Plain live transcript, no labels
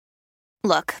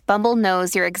Look, Bumble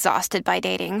knows you're exhausted by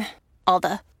dating. All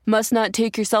the must not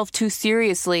take yourself too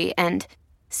seriously and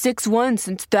 6'1"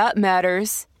 since that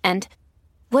matters. And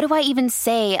what do I even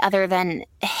say other than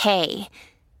hey?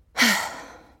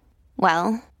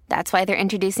 Well, that's why they're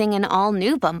introducing an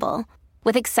all-new Bumble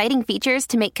with exciting features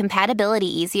to make compatibility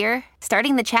easier,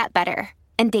 starting the chat better,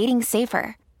 and dating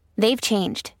safer. They've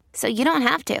changed, so you don't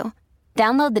have to.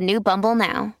 Download the new Bumble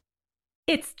now.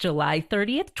 It's July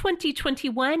 30th,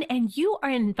 2021, and you are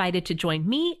invited to join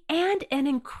me and an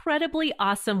incredibly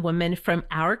awesome woman from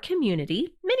our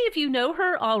community. Many of you know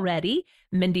her already,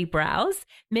 Mindy Browse.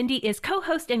 Mindy is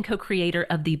co-host and co-creator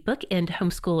of the Bookend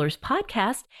Homeschoolers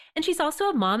podcast, and she's also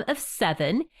a mom of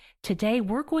 7. Today,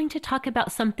 we're going to talk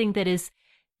about something that is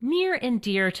near and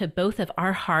dear to both of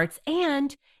our hearts,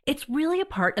 and it's really a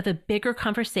part of a bigger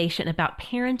conversation about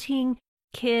parenting,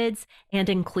 kids, and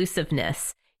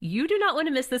inclusiveness. You do not want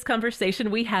to miss this conversation.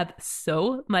 We have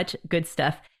so much good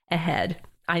stuff ahead.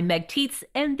 I'm Meg Tietz,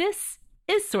 and this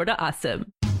is Sorta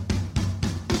Awesome.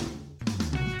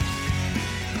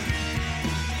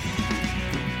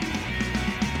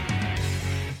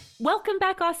 Welcome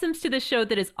back, Awesomes, to the show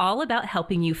that is all about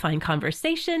helping you find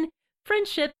conversation,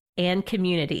 friendship, and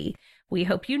community. We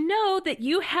hope you know that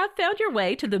you have found your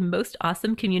way to the most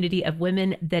awesome community of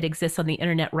women that exists on the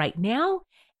internet right now.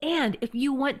 And if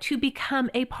you want to become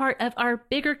a part of our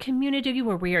bigger community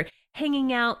where we're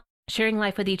hanging out, sharing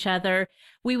life with each other,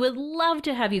 we would love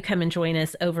to have you come and join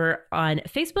us over on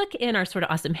Facebook in our Sorta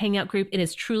Awesome Hangout group. It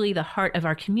is truly the heart of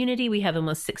our community. We have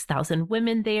almost 6,000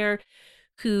 women there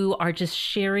who are just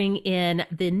sharing in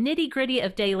the nitty-gritty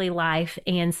of daily life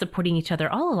and supporting each other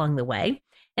all along the way.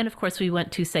 And of course, we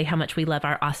want to say how much we love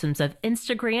our Awesomes of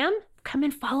Instagram. Come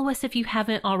and follow us if you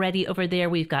haven't already over there.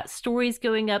 We've got stories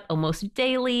going up almost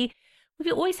daily.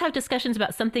 We always have discussions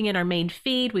about something in our main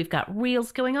feed. We've got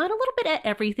reels going on, a little bit at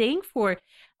everything for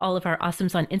all of our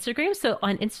Awesomes on Instagram. So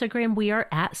on Instagram, we are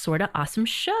at Sorta Awesome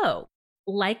Show.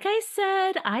 Like I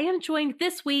said, I am joined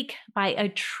this week by a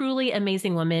truly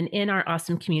amazing woman in our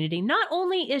awesome community. Not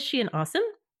only is she an awesome,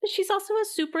 but she's also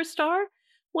a superstar,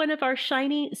 one of our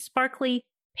shiny, sparkly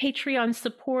Patreon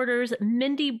supporters,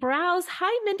 Mindy Browse.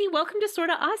 Hi, Mindy. Welcome to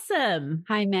Sorta Awesome.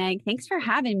 Hi, Meg. Thanks for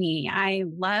having me. I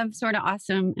love Sorta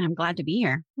Awesome, and I'm glad to be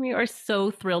here. We are so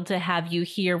thrilled to have you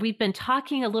here. We've been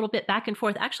talking a little bit back and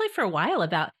forth, actually for a while,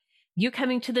 about you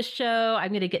coming to the show.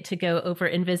 I'm going to get to go over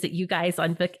and visit you guys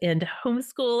on Bookend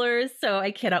Homeschoolers, so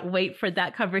I cannot wait for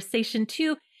that conversation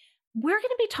too. We're going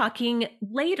to be talking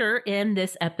later in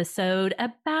this episode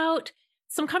about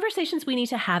some conversations we need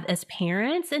to have as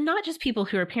parents, and not just people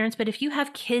who are parents, but if you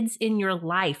have kids in your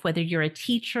life, whether you're a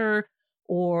teacher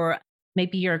or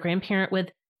maybe you're a grandparent with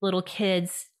little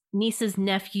kids, nieces,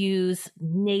 nephews,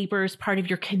 neighbors, part of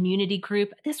your community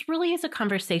group. This really is a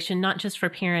conversation, not just for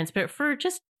parents, but for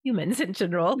just humans in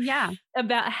general. Yeah.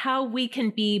 About how we can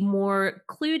be more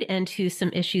clued into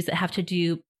some issues that have to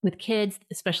do with kids,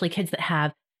 especially kids that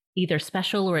have either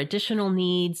special or additional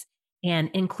needs,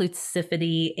 and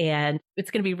inclusivity, and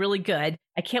it's going to be really good.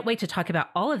 I can't wait to talk about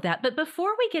all of that. But before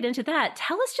we get into that,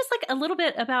 tell us just like a little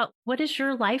bit about what does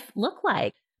your life look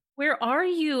like? Where are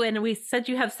you? And we said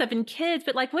you have 7 kids,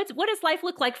 but like what does life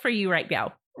look like for you right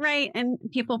now? Right. And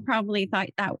people probably thought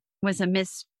that was a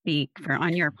misspeak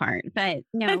on your part, but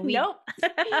no,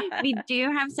 we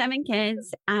do have 7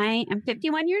 kids. I am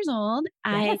 51 years old.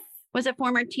 Yes. I was a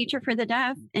former teacher for the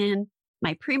deaf in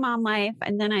my pre-mom life,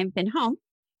 and then I've been home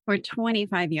for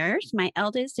 25 years. My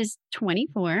eldest is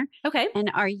 24. Okay.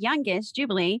 And our youngest,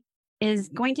 Jubilee, is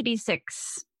going to be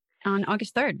 6 on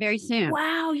August 3rd, very soon.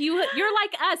 Wow. You're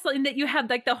like us in that you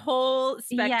have like the whole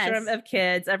spectrum of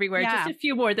kids everywhere. Yeah. Just a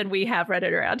few more than we have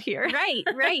running around here. Right.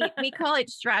 We call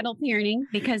it straddle parenting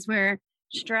because we're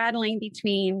straddling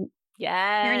between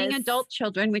parenting adult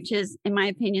children, which is, in my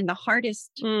opinion, the hardest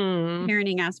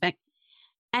parenting aspect.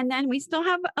 And then we still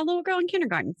have a little girl in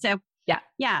kindergarten. So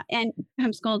yeah. And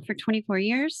homeschooled for 23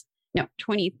 years.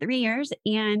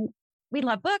 And we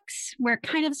love books. We're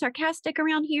kind of sarcastic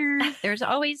around here. There's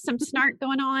always some snark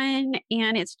going on,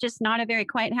 and it's just not a very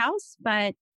quiet house,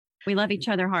 but we love each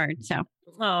other hard. So,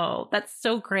 oh, that's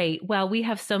so great. Well, we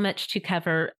have so much to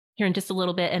cover here in just a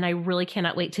little bit, and I really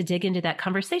cannot wait to dig into that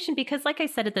conversation because, like I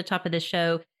said at the top of the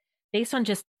show, based on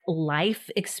just life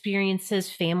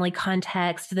experiences, family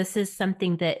context, this is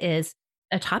something that is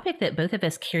a topic that both of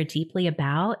us care deeply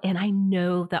about. And I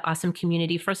know the awesome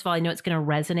community, first of all, I know it's going to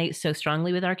resonate so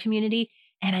strongly with our community.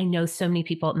 And I know so many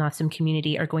people in the awesome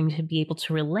community are going to be able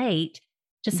to relate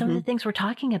to some of the things we're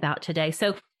talking about today.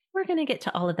 So we're going to get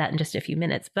to all of that in just a few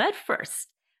minutes. But first,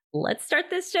 let's start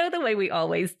this show the way we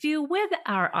always do with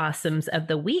our awesomes of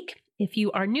the week. If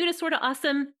you are new to Sorta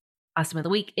Awesome, Awesome of the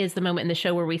Week is the moment in the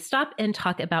show where we stop and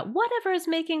talk about whatever is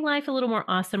making life a little more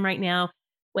awesome right now,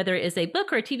 whether it is a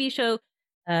book or a TV show,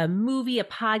 a movie, a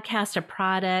podcast, a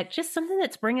product, just something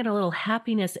that's bringing a little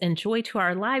happiness and joy to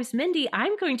our lives. Mindy,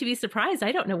 I'm going to be surprised.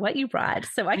 I don't know what you brought,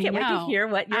 so I can't wait to hear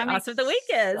what your Awesome of the Week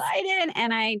is. Excited,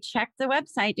 and I checked the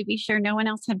website to be sure no one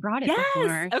else had brought it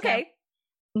before. Okay.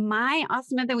 So my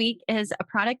Awesome of the Week is a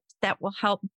product that will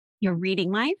help your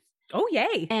reading life. Oh,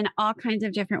 yay. In all kinds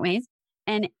of different ways.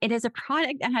 And it is a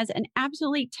product that has an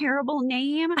absolutely terrible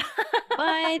name,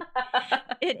 but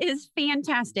it is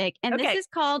fantastic. And this is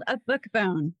called a book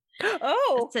bone.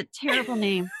 Oh, it's a terrible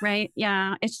name, right?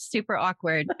 Yeah, it's super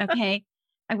awkward. Okay.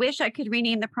 I wish I could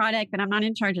rename the product, but I'm not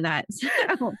in charge of that.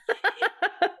 So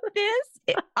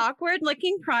this awkward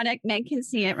looking product, Meg can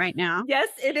see it right now. Yes,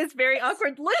 it is very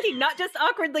awkward looking, not just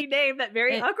awkwardly named, but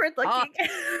very awkward looking.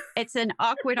 It's an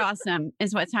awkward awesome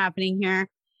is what's happening here.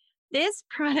 This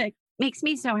product makes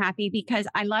me so happy because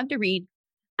I love to read.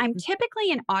 I'm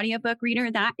typically an audiobook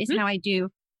reader. That is how I do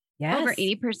over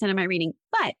 80% of my reading.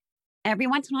 But every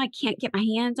once in a while, I can't get my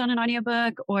hands on an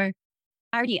audiobook, or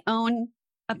I already own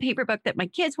a paper book that my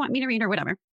kids want me to read or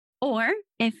whatever. Or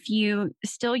if you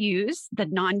still use the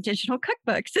non-digital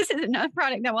cookbooks, this is another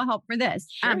product that will help for this.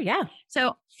 Sure, yeah.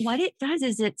 So what it does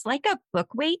is it's like a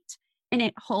book weight, and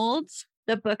it holds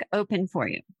the book open for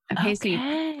you. Okay. So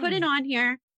you put it on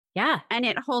here. Yeah. And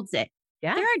it holds it.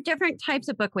 Yeah. There are different types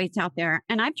of book weights out there,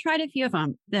 and I've tried a few of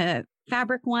them. The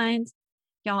fabric ones,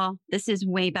 y'all, this is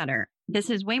way better. This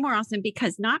is way more awesome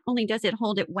because not only does it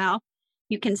hold it well,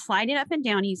 you can slide it up and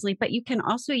down easily, but you can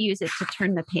also use it to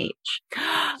turn the page.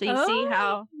 So you see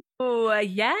how? Oh,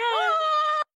 yeah.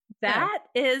 That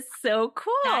is so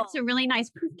cool. That's a really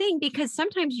nice thing because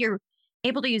sometimes you're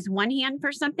able to use one hand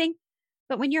for something,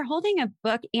 but when you're holding a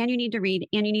book and you need to read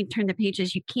and you need to turn the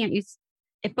pages, you can't use.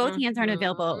 If both hands aren't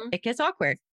available, it gets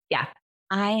awkward. Yeah.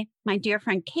 My dear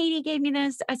friend Katie gave me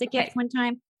this as a gift one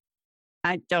time.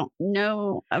 I don't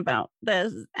know about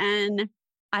this and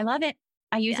I love it.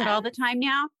 I use it all the time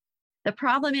now. The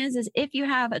problem is if you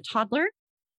have a toddler,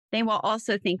 they will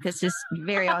also think this is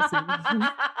very awesome.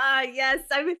 Yes.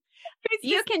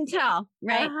 You can tell,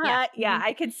 right? Yeah.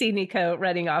 I could see Nico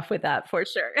running off with that for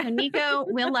sure. So Nico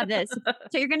will love this.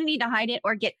 So you're going to need to hide it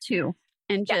or get two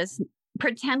and just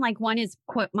pretend like one is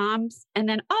quote mom's and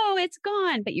then, it's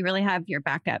gone, but you really have your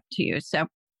backup to you. So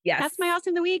that's my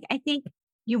Awesome of the Week. I think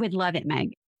you would love it,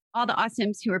 Meg. All the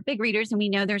awesomes who are big readers, and we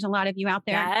know there's a lot of you out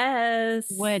there,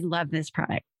 would love this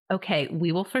product. Okay,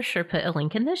 we will for sure put a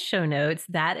link in the show notes.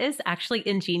 That is actually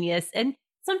ingenious. And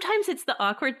sometimes it's the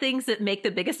awkward things that make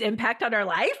the biggest impact on our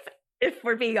life, if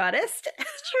we're being honest.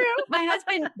 It's true. My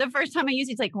husband, the first time I used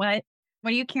it, he's like, what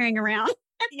are you carrying around?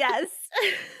 Yes.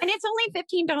 And it's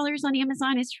only $15 on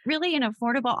Amazon. It's really an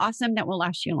affordable awesome that will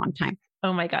last you a long time.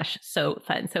 Oh my gosh. So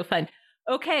fun. So fun.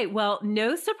 Okay. Well,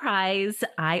 no surprise.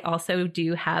 I also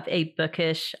do have a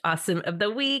bookish Awesome of the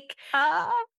Week.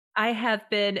 I have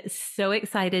been so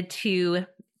excited to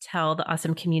tell the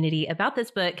awesome community about this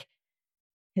book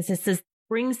because this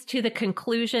brings to the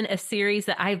conclusion a series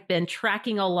that I've been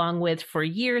tracking along with for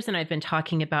years and I've been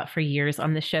talking about for years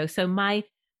on the show. So my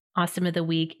Awesome of the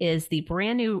Week is the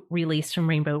brand new release from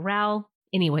Rainbow Rowell,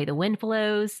 Anyway the Wind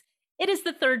Blows. It is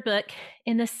the third book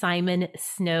in the Simon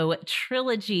Snow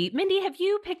trilogy. Mindy, have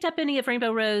you picked up any of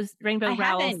Rainbow Rowell's?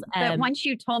 But once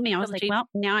you told me, I was trilogy? Like, well,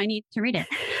 now I need to read it.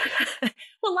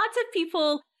 Well, lots of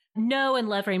people know and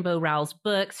love Rainbow Rowell's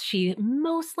books. She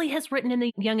mostly has written in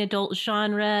the young adult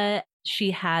genre.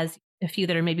 She has a few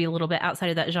that are maybe a little bit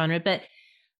outside of that genre, but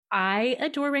I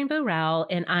adore Rainbow Rowell,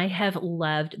 and I have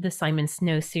loved the Simon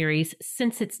Snow series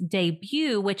since its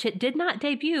debut, which it did not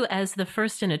debut as the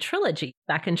first in a trilogy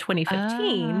back in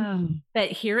 2015.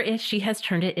 But she has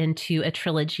turned it into a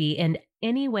trilogy. And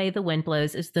Anyway the Wind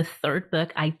Blows is the third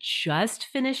book. I just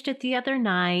finished it the other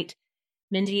night.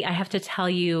 Mindy, I have to tell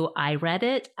you, I read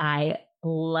it. I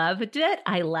loved it.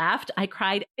 I laughed. I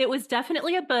cried. It was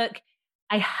definitely a book.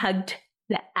 I hugged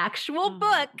the actual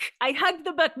book. I hugged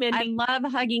the book, Mindy. I love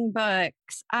hugging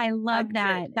books. I love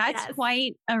that. That's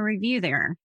quite a review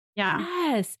there. Yeah.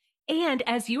 Yes. And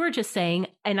as you were just saying,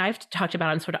 and I've talked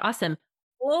about on Sort of Awesome,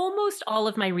 almost all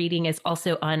of my reading is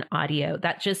also on audio.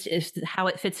 That just is how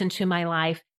it fits into my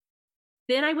life.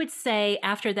 Then I would say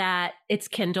after that, it's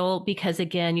Kindle because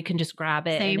again, you can just grab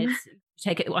it and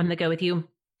take it on the go with you.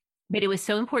 But it was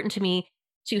so important to me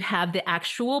to have the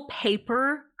actual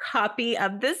paper copy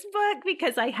of this book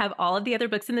because I have all of the other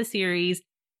books in the series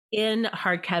in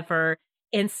hardcover.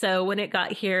 And so when it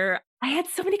got here, I had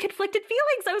so many conflicted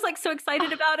feelings. I was like so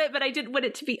excited about it, but I didn't want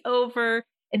it to be over.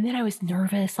 And then I was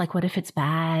nervous, like, what if it's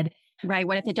bad? Right.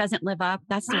 What if it doesn't live up?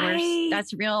 That's the worst.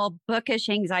 That's real bookish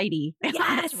anxiety. Yes.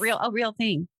 That's a real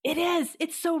thing. It is.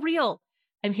 It's so real.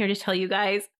 I'm here to tell you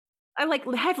guys, I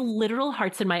have literal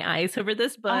hearts in my eyes over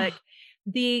this book.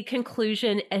 The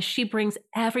conclusion, as she brings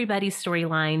everybody's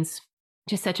storylines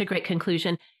to such a great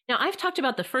conclusion. Now, I've talked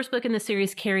about the first book in the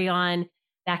series, Carry On.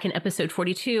 Back in episode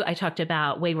 42, I talked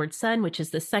about Wayward Son, which is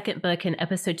the second book, in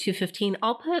episode 215.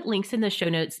 I'll put links in the show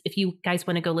notes. If you guys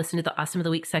want to go listen to the Awesome of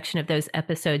the Week section of those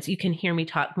episodes, you can hear me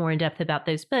talk more in depth about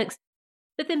those books.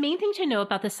 But the main thing to know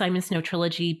about the Simon Snow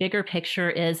trilogy, bigger picture,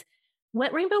 is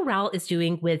what Rainbow Rowell is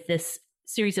doing with this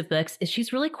series of books is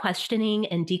she's really questioning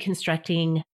and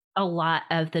deconstructing a lot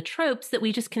of the tropes that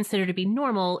we just consider to be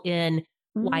normal in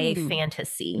YA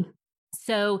fantasy.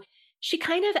 So she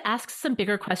kind of asks some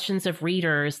bigger questions of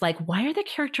readers, like, why are the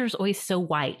characters always so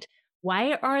white?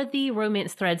 Why are the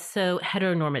romance threads so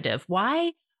heteronormative?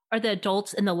 Why are the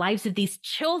adults in the lives of these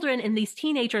children and these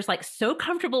teenagers so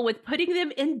comfortable with putting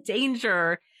them in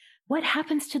danger? What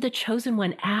happens to the chosen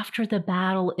one after the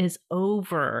battle is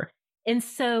over? And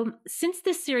so since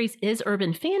this series is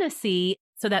urban fantasy,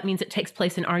 so that means it takes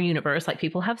place in our universe,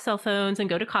 people have cell phones and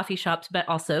go to coffee shops, but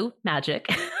also magic.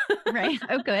 Right.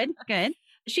 Oh, good. Good.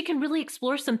 She can really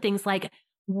explore some things like,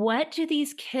 what do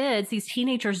these kids, these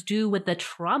teenagers do with the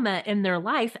trauma in their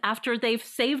life after they've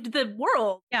saved the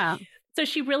world? Yeah. So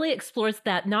she really explores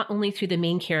that not only through the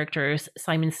main characters,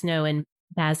 Simon Snow and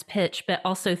Baz Pitch, but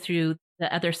also through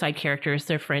the other side characters,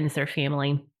 their friends, their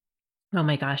family. Oh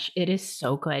my gosh, it is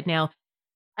so good. Now,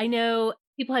 I know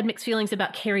people had mixed feelings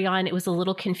about Carry On. It was a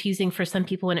little confusing for some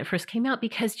people when it first came out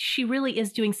because she really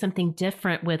is doing something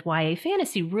different with YA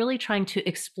fantasy, really trying to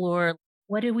explore,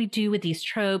 what do we do with these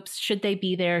tropes? Should they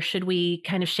be there? Should we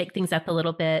kind of shake things up a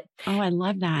little bit? Oh, I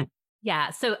love that.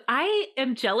 Yeah. So I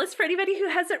am jealous for anybody who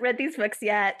hasn't read these books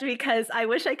yet, because I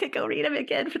wish I could go read them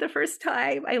again for the first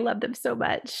time. I love them so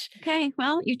much. Okay.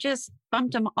 Well, you just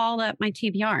bumped them all up my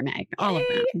TBR, Meg. All of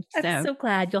them. So. I'm so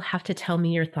glad. You'll have to tell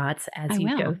me your thoughts as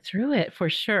you go through it for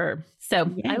sure.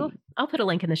 So I'll put a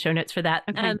link in the show notes for that.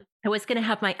 Okay. I was going to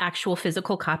have my actual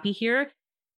physical copy here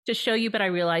to show you, but I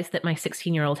realized that my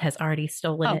 16-year-old has already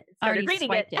stolen it. Already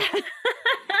swiped it.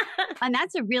 And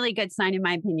that's a really good sign, in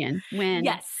my opinion. When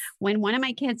one of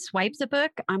my kids swipes a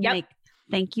book, I'm like,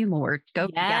 thank you, Lord. Go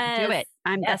do it.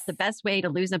 That's the best way to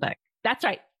lose a book. That's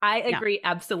right. I agree.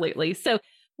 Absolutely. So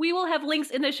we will have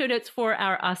links in the show notes for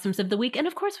our Awesomes of the Week. And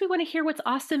of course, we want to hear what's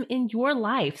awesome in your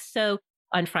life. So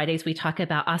on Fridays, we talk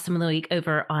about Awesome of the Week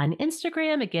over on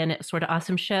Instagram. Again, it's Sorta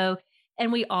Awesome Show.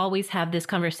 And we always have this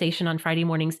conversation on Friday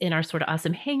mornings in our Sorta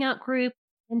Awesome Hangout group.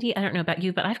 Indy, I don't know about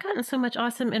you, but I've gotten so much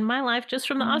awesome in my life just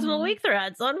from the Awesome of the Week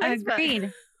threads on Facebook.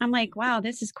 Agreed. I'm like, wow,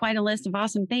 this is quite a list of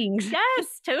awesome things.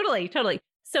 Yes, totally.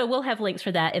 So we'll have links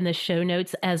for that in the show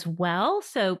notes as well.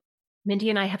 So Mindy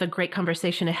and I have a great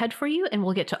conversation ahead for you, and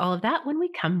we'll get to all of that when we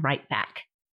come right back.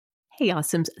 Hey,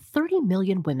 Awesomes, 30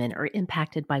 million women are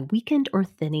impacted by weakened or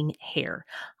thinning hair.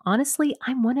 Honestly,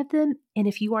 I'm one of them. And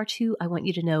if you are too, I want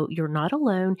you to know you're not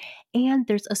alone. And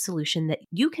there's a solution that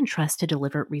you can trust to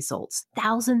deliver results.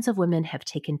 Thousands of women have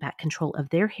taken back control of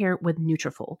their hair with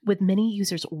Nutrafol, with many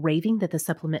users raving that the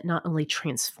supplement not only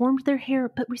transformed their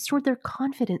hair, but restored their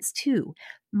confidence too.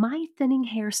 My thinning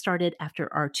hair started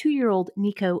after our 2-year-old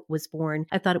Nico was born.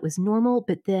 I thought it was normal,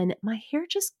 but then my hair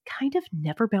just kind of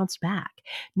never bounced back.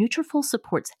 Nutrafol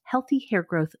supports healthy hair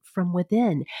growth from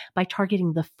within by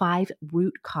targeting the 5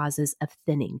 root causes of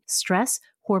thinning: stress,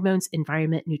 hormones,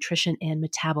 environment, nutrition, and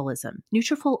metabolism.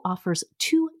 Nutrafol offers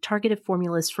 2 targeted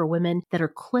formulas for women that are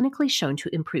clinically shown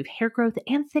to improve hair growth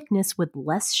and thickness with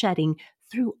less shedding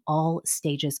through all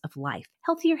stages of life.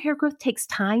 Healthier hair growth takes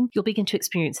time. You'll begin to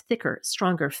experience thicker,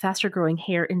 stronger, faster growing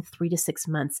hair in 3 to 6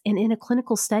 months. And in a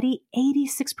clinical study,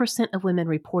 86% of women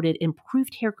reported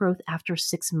improved hair growth after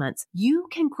 6 months. You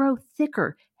can grow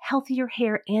thicker, healthier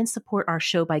hair and support our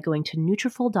show by going to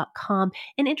Nutrafol.com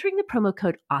and entering the promo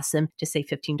code AWESOME to save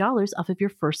 $15 off of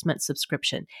your first month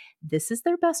subscription. This is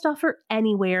their best offer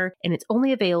anywhere, and it's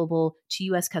only available to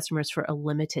U.S. customers for a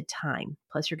limited time.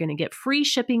 Plus, you're going to get free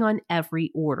shipping on every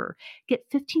order. Get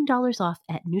 $15 off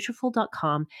at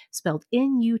Nutrafol.com, spelled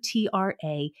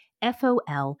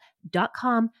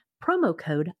Nutrafol.com, promo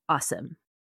code AWESOME.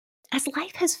 As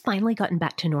life has finally gotten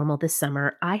back to normal this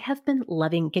summer, I have been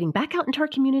loving getting back out into our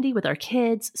community with our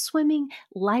kids, swimming,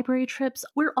 library trips.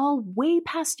 We're all way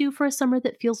past due for a summer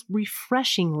that feels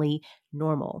refreshingly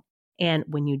normal. And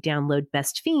when you download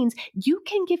Best Fiends, you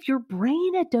can give your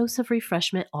brain a dose of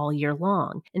refreshment all year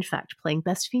long. In fact, playing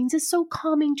Best Fiends is so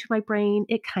calming to my brain,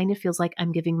 it kind of feels like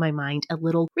I'm giving my mind a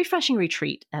little refreshing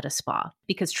retreat at a spa.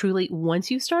 Because truly, once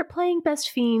you start playing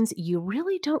Best Fiends, you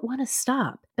really don't want to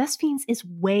stop. Best Fiends is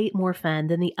way more fun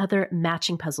than the other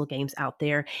matching puzzle games out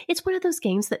there. It's one of those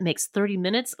games that makes 30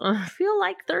 minutes feel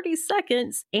like 30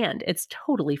 seconds, and it's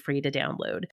totally free to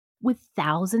download. With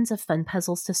thousands of fun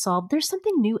puzzles to solve, there's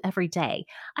something new every day.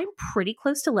 I'm pretty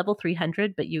close to level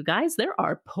 300, but you guys, there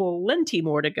are plenty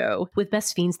more to go. With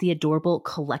Best Fiends, the adorable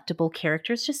collectible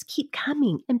characters just keep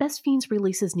coming, and Best Fiends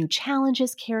releases new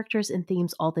challenges, characters, and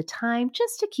themes all the time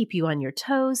just to keep you on your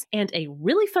toes. And a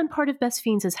really fun part of Best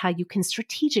Fiends is how you can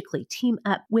strategically team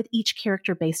up with each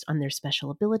character based on their special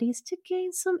abilities to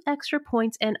gain some extra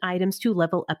points and items to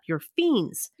level up your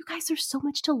fiends. You guys, there's so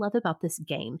much to love about this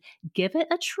game. Give it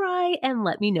a try and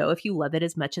let me know if you love it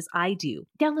as much as I do.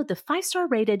 Download the 5-star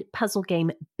rated puzzle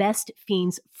game Best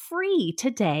Fiends free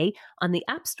today on the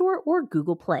App Store or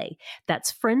Google Play.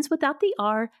 That's Friends without the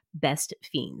R, Best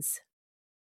Fiends.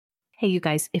 Hey, you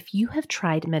guys, if you have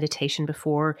tried meditation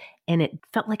before and it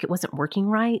felt like it wasn't working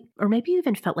right, or maybe you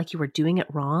even felt like you were doing it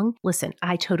wrong, listen,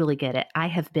 I totally get it. I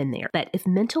have been there. But if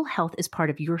mental health is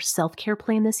part of your self-care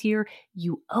plan this year,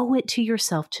 you owe it to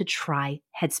yourself to try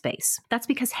Headspace. That's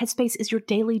because Headspace is your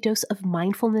daily dose of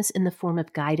mindfulness in the form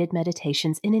of guided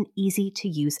meditations in an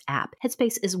easy-to-use app.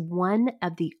 Headspace is one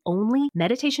of the only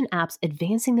meditation apps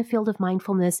advancing the field of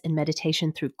mindfulness and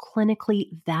meditation through clinically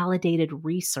validated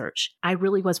research. I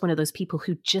really was one of those people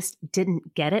who just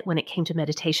didn't get it when it came to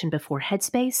meditation before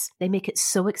Headspace. They make it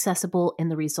so accessible, and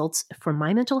the results for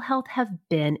my mental health have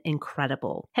been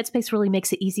incredible. Headspace really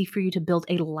makes it easy for you to build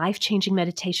a life-changing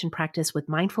meditation practice with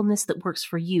mindfulness that works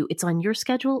for you. It's on your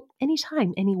schedule,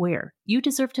 anytime, anywhere. You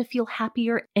deserve to feel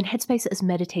happier, and Headspace is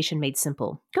meditation made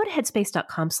simple. Go to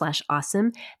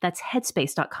headspace.com/awesome. That's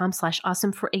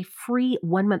headspace.com/awesome for a free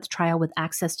 1-month trial with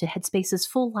access to Headspace's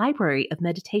full library of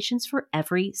meditations for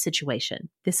every situation.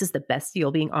 This is the best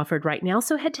deal being offered right now,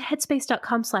 so head to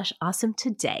headspace.com/awesome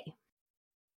today.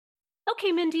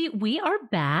 Okay, Mindy, we are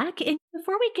back. And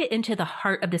before we get into the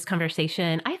heart of this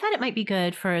conversation, I thought it might be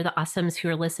good for the awesomes who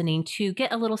are listening to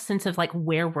get a little sense of like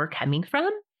where we're coming from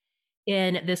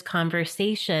in this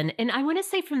conversation. And I want to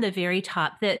say from the very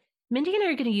top that Mindy and I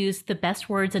are going to use the best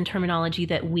words and terminology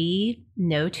that we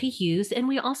know to use. And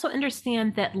we also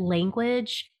understand that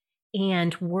language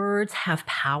and words have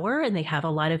power and they have a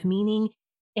lot of meaning,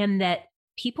 and that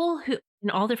people who in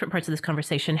all different parts of this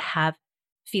conversation have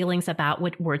feelings about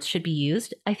what words should be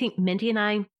used. I think Mindy and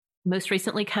I most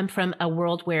recently come from a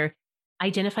world where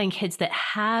identifying kids that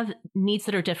have needs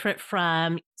that are different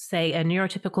from, say, a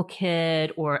neurotypical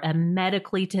kid or a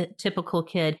medically typical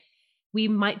kid, we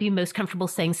might be most comfortable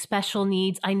saying special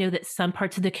needs. I know that some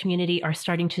parts of the community are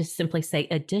starting to simply say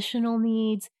additional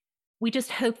needs. We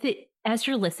just hope that as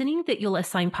you're listening, that you'll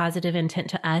assign positive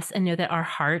intent to us and know that our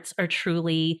hearts are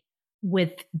truly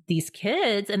with these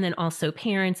kids and then also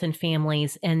parents and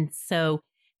families. And so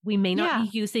we may not be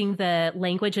using the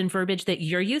language and verbiage that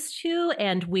you're used to,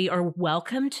 and we are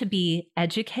welcome to be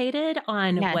educated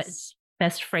on what's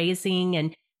best phrasing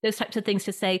and those types of things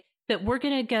to say. But we're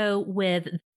going to go with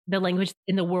the language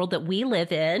in the world that we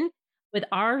live in with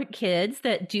our kids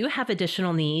that do have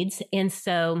additional needs. And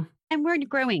so... And we're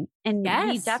growing. And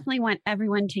we definitely want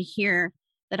everyone to hear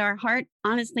that our heart,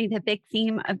 honestly, the big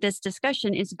theme of this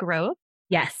discussion is growth.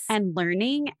 Yes. And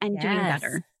learning and doing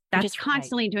better. That's just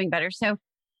constantly doing better. So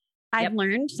I've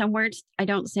learned some words I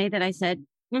don't say that I said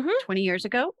 20 years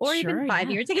ago or even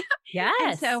 5 years ago. Yes.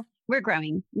 And so we're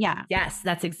growing. Yeah. Yes,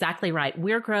 that's exactly right.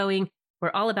 We're growing.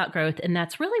 We're all about growth. And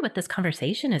that's really what this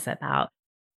conversation is about.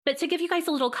 But to give you guys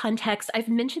a little context, I've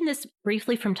mentioned this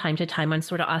briefly from time to time on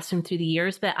Sort of Awesome through the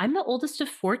years, but I'm the oldest of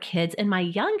 4 kids, and my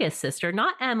youngest sister,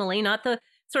 not Emily, not the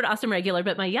Sort of Awesome regular,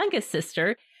 but my youngest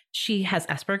sister, she has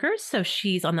Asperger's. So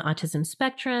she's on the autism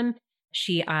spectrum.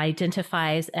 She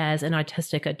identifies as an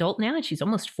autistic adult now, and she's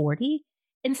almost 40.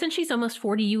 And since she's almost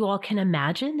 40, you all can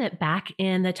imagine that back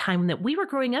in the time that we were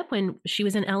growing up, when she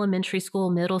was in elementary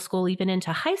school, middle school, even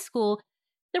into high school,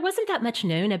 there wasn't that much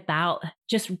known about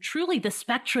just truly the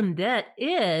spectrum that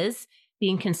is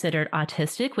being considered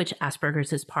autistic, which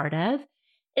Asperger's is part of.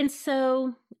 And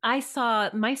so I saw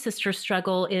my sister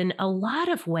struggle in a lot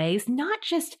of ways, not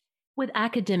just with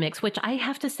academics, which I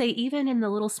have to say, even in the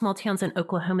little small towns in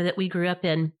Oklahoma that we grew up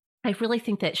in, I really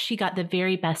think that she got the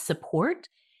very best support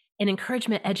and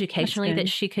encouragement educationally that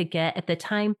she could get at the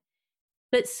time.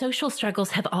 But social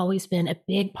struggles have always been a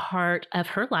big part of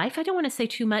her life. I don't want to say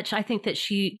too much. I think that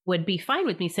she would be fine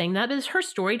with me saying that. It's her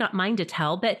story, not mine to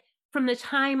tell. But from the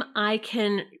time I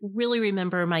can really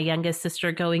remember my youngest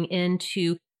sister going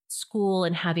into school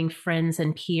and having friends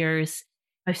and peers,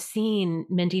 I've seen,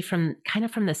 Mindy, from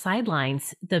the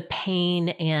sidelines, the pain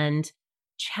and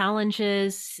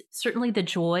challenges, certainly the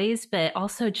joys, but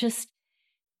also just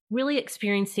really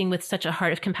experiencing with such a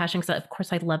heart of compassion. Because of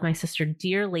course I love my sister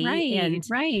dearly.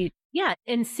 Right. Yeah.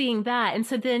 And seeing that. And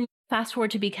so then fast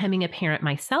forward to becoming a parent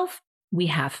myself. We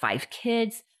have 5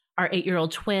 kids. Our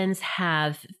 8-year-old twins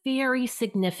have very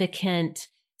significant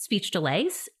speech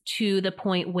delays to the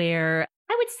point where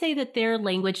I would say that their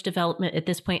language development at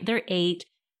this point, they're 8.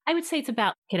 I would say it's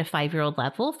about at a 5-year-old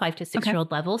level, 5 to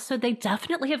 6-year-old level. So they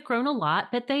definitely have grown a lot,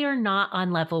 but they are not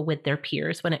on level with their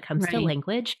peers when it comes to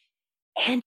language.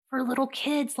 And for little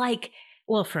kids,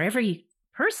 for every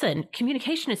person,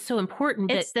 communication is so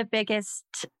important. It's the biggest,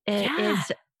 it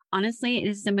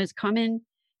is the most common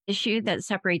issue that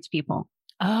separates people.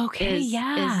 Okay. Is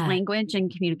language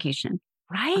and communication.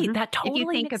 Right. That totally If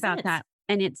you think about that,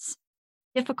 and it's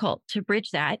difficult to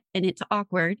bridge that and it's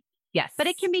awkward. Yes. But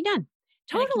it can be done.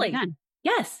 Totally.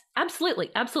 Yes,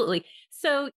 absolutely. Absolutely.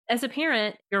 So as a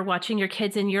parent, you're watching your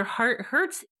kids and your heart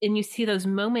hurts and you see those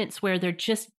moments where they're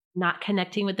just not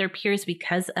connecting with their peers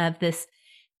because of this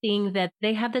thing that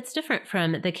they have that's different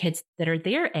from the kids that are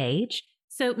their age.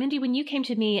 So Mindy, when you came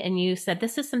to me and you said,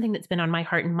 this is something that's been on my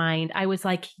heart and mind, I was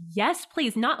like, yes,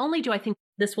 please. Not only do I think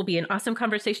this will be an awesome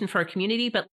conversation for our community,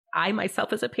 but I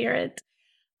myself as a parent,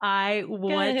 I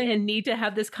want and need to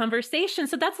have this conversation.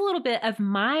 So that's a little bit of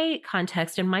my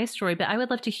context and my story, but I would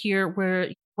love to hear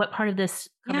what part of this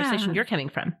conversation you're coming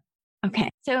from. Okay.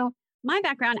 So my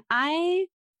background, I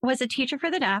was a teacher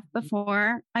for the deaf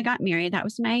before I got married. That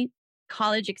was my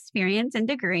college experience and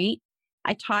degree.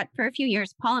 I taught for a few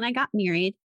years. Paul and I got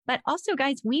married, but also,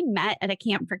 guys, we met at a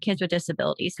camp for kids with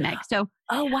disabilities, Meg. So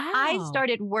I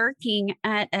started working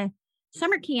at a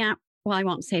summer camp. Well, I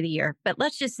won't say the year, but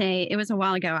let's just say it was a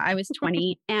while ago. I was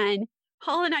 20 and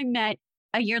Paul and I met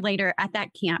a year later at that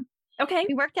camp. Okay.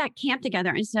 We worked at camp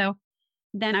together. And so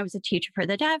then I was a teacher for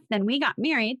the deaf. Then we got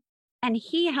married and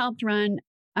he helped run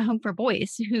a home for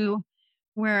boys who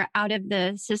were out of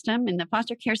the system in the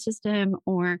foster care system,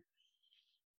 or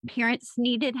parents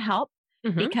needed help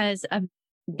because of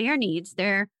their needs,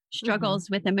 their struggles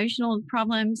with emotional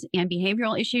problems and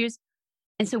behavioral issues.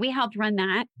 And so we helped run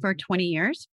that for 20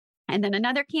 years. And then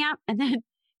another camp. And then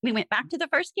we went back to the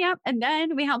first camp. And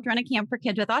then we helped run a camp for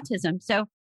kids with autism. So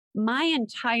my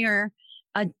entire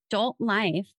adult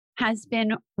life has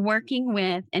been working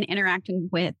with and interacting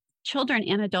with children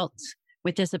and adults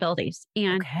with disabilities.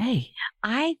 And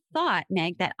I thought,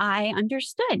 Meg, that I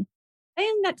understood.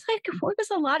 And that's it was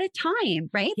a lot of time,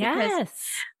 right? Yes. Because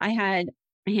I had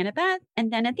Hannah Beth.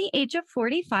 And then at the age of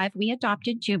 45, we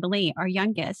adopted Jubilee, our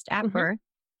youngest, at birth.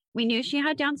 We knew she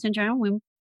had Down syndrome when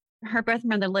her birth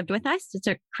mother lived with us. It's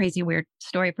a crazy, weird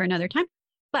story for another time.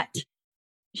 But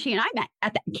she and I met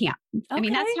at that camp. I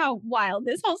mean, that's how wild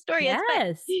this whole story is.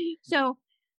 But, so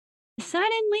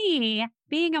suddenly,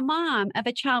 being a mom of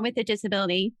a child with a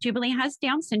disability, Jubilee has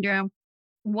Down syndrome,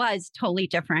 was totally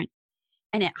different.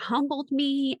 And it humbled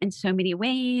me in so many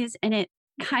ways. And it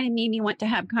kind of made me want to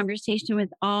have conversation with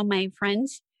all my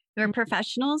friends who are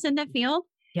professionals in the field.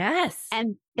 Yes.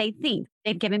 And they've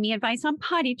given me advice on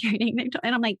potty training.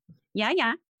 And I'm like,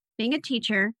 yeah. Being a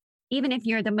teacher, even if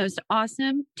you're the most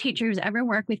awesome teacher who's ever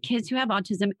worked with kids who have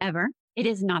autism ever, it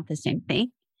is not the same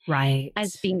thing. Right.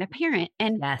 As being the parent.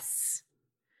 And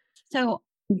so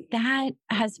that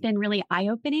has been really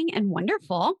eye-opening and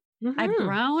wonderful. I've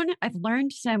grown. I've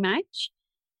learned so much.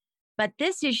 But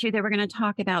this issue that we're going to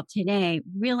talk about today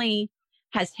really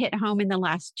has hit home in the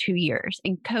last 2 years.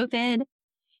 And COVID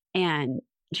and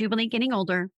Jubilee getting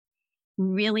older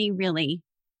really, really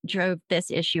drove this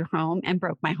issue home and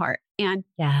broke my heart. And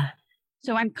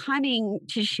so I'm coming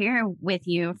to share with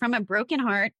you from a broken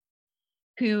heart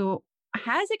who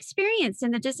has experience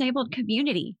in the disabled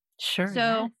community.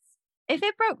 So if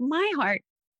it broke my heart,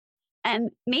 and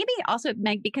maybe also,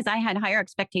 Meg, because I had higher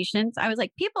expectations, I was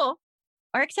like, people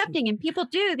are accepting and people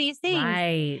do these things.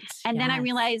 Right. And then I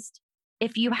realized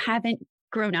if you haven't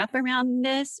grown up around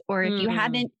this, or if you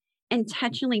haven't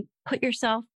intentionally put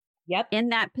yourself in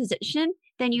that position,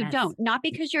 then you don't. Not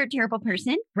because you're a terrible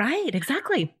person. Right.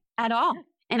 Exactly. At all.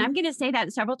 And I'm going to say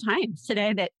that several times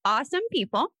today, that awesome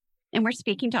people, and we're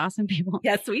speaking to awesome people.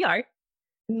 Yes, we are.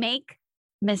 Make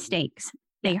mistakes.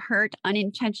 They hurt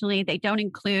unintentionally. They don't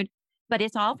include, but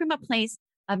it's all from a place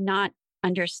of not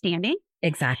understanding.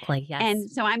 Exactly. Yes.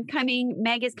 And so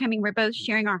Meg is coming. We're both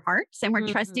sharing our hearts and we're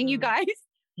trusting you guys.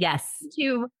 Yes.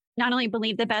 To not only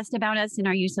believe the best about us in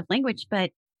our use of language,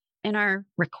 but in our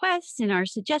requests and our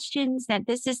suggestions, that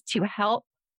this is to help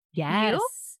Yes. you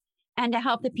and to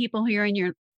help the people who are in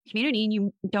your community and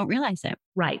you don't realize it.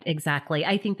 Right. Exactly.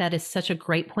 I think that is such a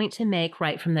great point to make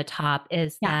right from the top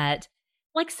is that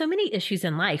like so many issues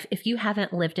in life, if you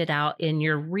haven't lived it out in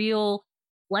your real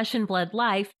flesh and blood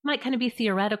life, it might kind of be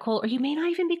theoretical or you may not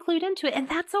even be clued into it. And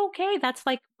that's okay. That's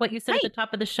like what you said at the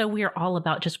top of the show. We are all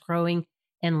about just growing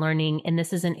and learning. And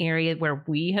this is an area where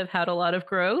we have had a lot of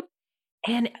growth.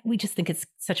 And we just think it's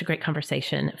such a great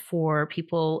conversation for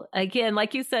people. Again,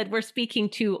 like you said, we're speaking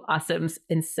to awesomes.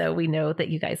 And so we know that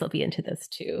you guys will be into this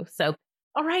too. So,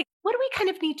 all right, what do we kind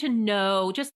of need to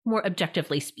know, just more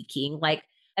objectively speaking, like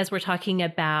as we're talking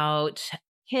about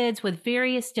kids with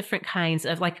various different kinds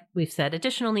of, like we've said,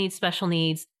 additional needs, special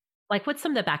needs, like what's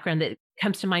some of the background that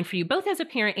comes to mind for you, both as a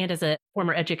parent and as a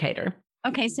former educator?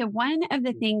 Okay. So one of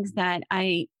the things that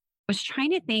I was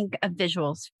trying to think of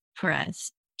visuals for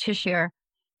us to share,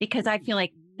 because I feel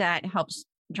like that helps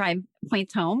drive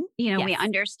points home. You know, we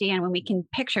understand when we can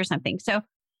picture something. So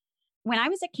when I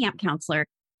was a camp counselor,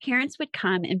 parents would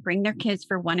come and bring their kids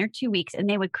for 1 or 2 weeks and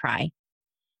they would cry.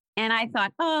 And I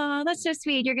thought, oh, that's so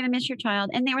sweet. You're going to miss your child.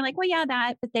 And they were like, well, yeah,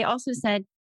 that. But they also said,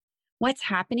 what's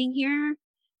happening here?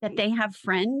 That they have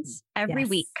friends every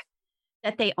week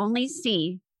that they only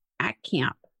see at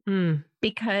camp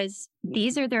because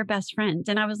these are their best friends.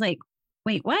 And I was like,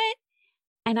 wait, what?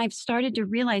 And I've started to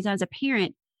realize as a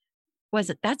parent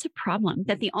that's a problem,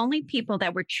 that the only people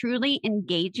that were truly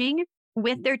engaging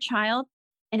with their child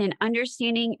in an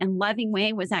understanding and loving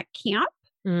way was at camp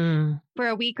for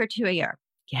a week or 2 a year.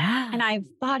 Yeah. And I've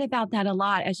thought about that a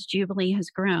lot as Jubilee has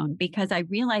grown, because I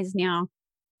realize now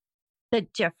the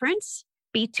difference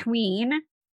between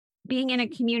being in a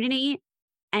community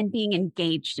and being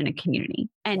engaged in a community.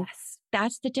 And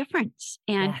that's the difference.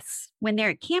 And when they're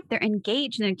at camp, they're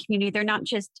engaged in a community. They're not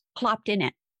just plopped in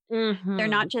it. They're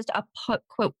not just a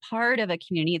quote part of a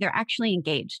community. They're actually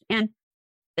engaged. And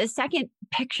the second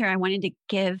picture I wanted to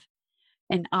give,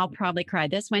 and I'll probably cry,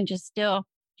 this one just still,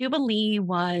 Jubilee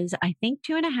was, I think,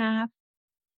 2.5.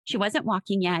 She wasn't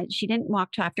walking yet. She didn't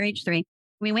walk till after age 3.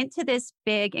 We went to this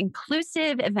big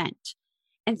inclusive event.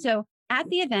 And so at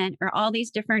the event are all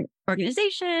these different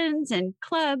organizations and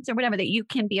clubs or whatever that you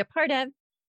can be a part of.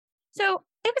 So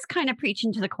it was kind of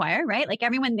preaching to the choir, right? Like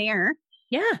everyone there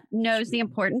knows the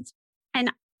importance.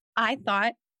 And I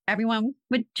thought everyone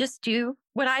would just do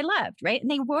what I loved, right?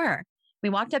 And they were. We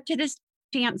walked up to this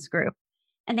dance group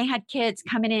and they had kids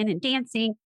coming in and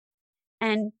dancing.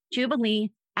 And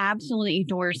Jubilee absolutely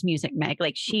adores music, Meg.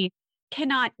 Like she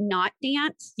cannot not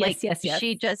dance.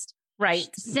 She just,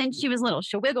 since she was little,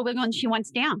 she'll wiggle, and she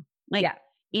wants down. Like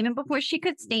even before she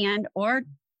could stand or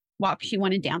walk, she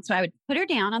wanted down. So I would put her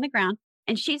down on the ground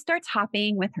and she starts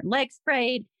hopping with her legs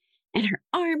sprayed and her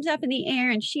arms up in the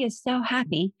air. And she is so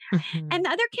happy. And the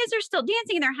other kids are still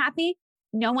dancing and they're happy.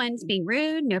 No one's being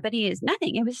rude. Nobody is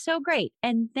nothing. It was so great.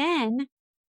 And then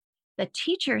the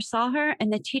teacher saw her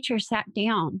and the teacher sat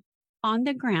down on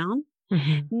the ground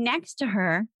next to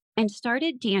her and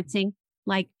started dancing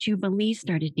like Jubilee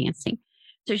started dancing.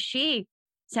 So she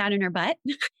sat in her butt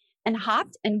and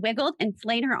hopped and wiggled and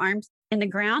flayed her arms in the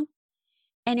ground.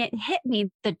 And it hit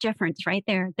me, the difference right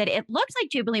there, that it looks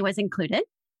like Jubilee was included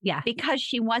because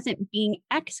she wasn't being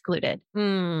excluded.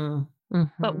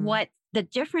 But what the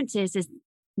difference is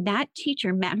that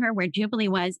teacher met her where Jubilee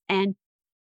was and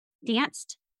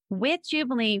danced with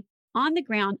Jubilee on the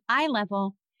ground, eye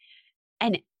level.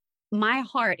 And my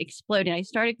heart exploded. I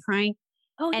started crying.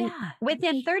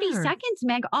 Within 30 seconds,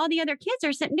 Meg, all the other kids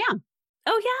are sitting down.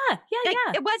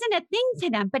 It wasn't a thing to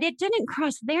them, but it didn't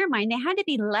cross their mind. They had to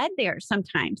be led there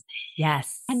sometimes.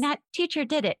 And that teacher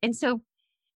did it. And so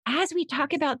as we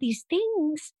talk about these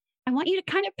things, I want you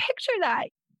to kind of picture that.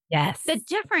 The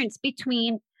difference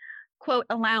between, quote,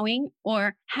 allowing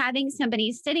or having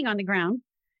somebody sitting on the ground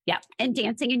and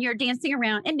dancing, and you're dancing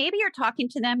around, and maybe you're talking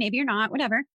to them, maybe you're not,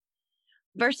 whatever,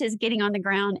 versus getting on the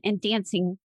ground and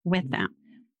dancing with them.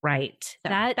 Right.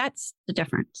 So that's the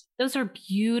difference. Those are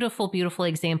beautiful, beautiful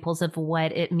examples of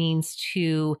what it means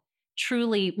to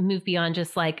truly move beyond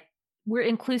just like we're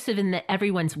inclusive in that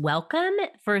everyone's welcome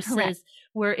versus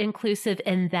we're inclusive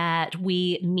in that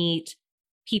we meet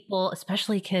people,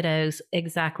 especially kiddos,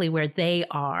 exactly where they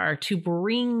are to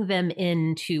bring them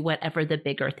into whatever the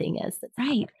bigger thing is. That's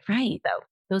right. So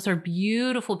those are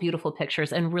beautiful, beautiful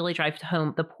pictures and really drive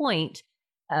home the point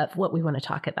of what we want to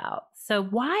talk about. So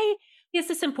why is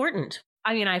this important?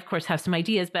 I mean, I of course have some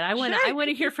ideas, but I want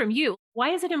to hear from you. Why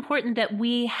is it important that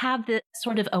we have this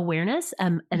sort of awareness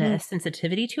and a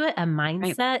sensitivity to it, a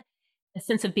mindset, a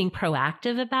sense of being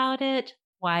proactive about it?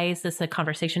 Why is this a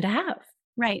conversation to have?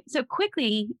 Right. So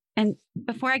quickly, and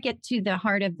before I get to the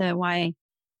heart of the why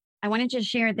I want to just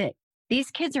share that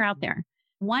these kids are out there.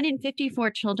 1 in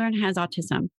 54 children has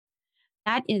autism.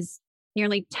 That is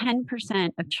nearly 10%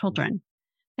 of children.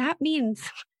 That means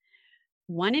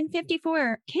 1 in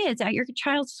 54 kids at your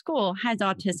child's school has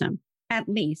autism, at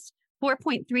least.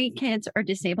 4.3 kids are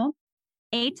disabled.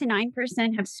 8 to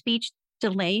 9% have speech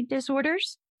delay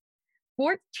disorders.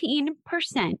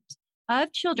 14%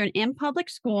 of children in public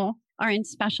school are in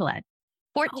special ed.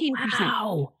 14%. Oh,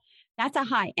 wow. That's a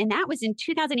high. And that was in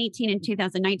 2018 and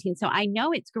 2019. So I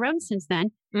know it's grown since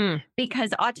then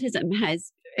because autism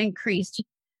has increased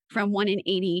from 1 in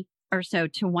 80 or so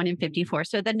to 1 in 54.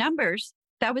 So the numbers,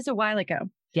 that was a while ago.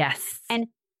 Yes. And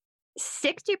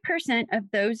 60% of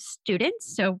those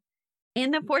students, so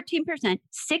in the 14%,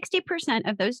 60%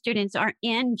 of those students are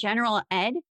in general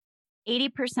ed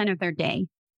 80% of their day.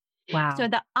 Wow. So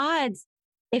the odds,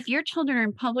 if your children are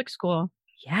in public school,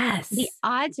 yes, the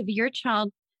odds of your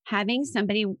child having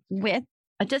somebody with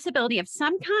a disability of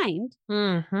some kind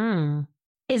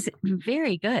is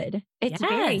very good. It's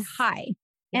very high.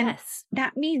 And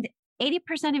that means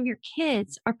 80% of your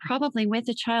kids are probably with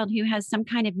a child who has some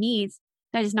kind of needs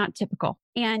that is not typical.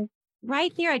 And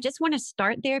right there, I just want to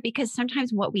start there because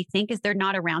sometimes what we think is they're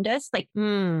not around us. Like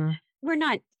we're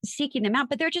not seeking them out,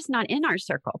 but they're just not in our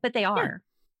circle, but they are.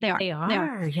 Yeah. They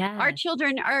are. Yeah. Our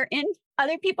children are in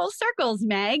other people's circles,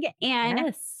 Meg.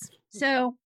 And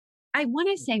so I want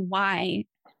to say why.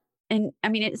 And I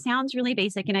mean, it sounds really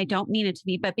basic and I don't mean it to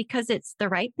be, but because it's the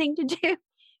right thing to do.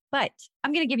 But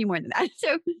I'm going to give you more than that.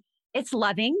 So it's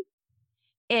loving.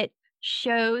 It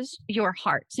shows your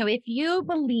heart. So if you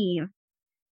believe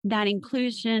that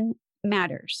inclusion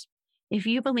matters, if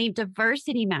you believe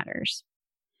diversity matters,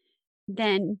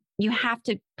 then you have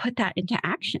to put that into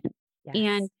action. Yes.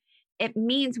 And it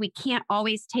means we can't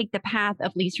always take the path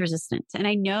of least resistance. And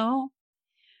I know,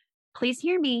 please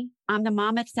hear me, I'm the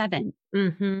mom of 7.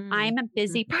 I'm a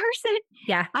busy person.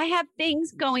 Yeah. I have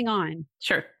things going on.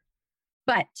 Sure.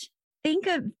 But think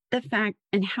of the fact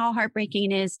and how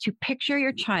heartbreaking it is to picture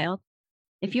your child,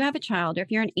 if you have a child or if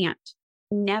you're an aunt,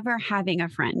 never having a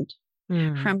friend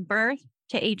from birth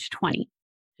to age 20.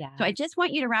 Yeah. So I just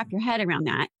want you to wrap your head around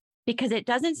that because it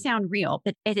doesn't sound real,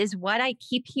 but it is what I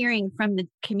keep hearing from the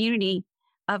community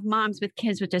of moms with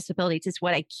kids with disabilities. It's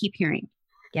what I keep hearing.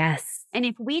 Yes. And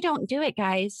if we don't do it,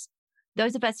 guys,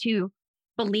 those of us who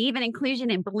believe in inclusion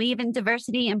and believe in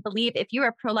diversity and believe if you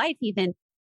are pro-life, even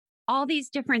all these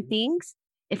different things,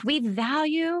 if we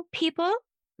value people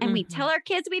and we tell our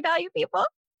kids we value people,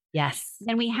 yes,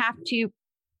 then we have to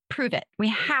prove it. We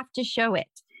have to show it.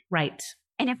 Right.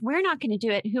 And if we're not going to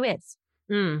do it, who is?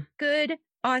 Good,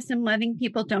 awesome, loving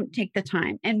people don't take the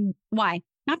time. And why?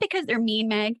 Not because they're mean,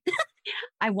 Meg.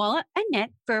 I will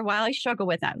admit for a while I struggled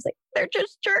with that. I was like, they're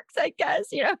just jerks, I guess,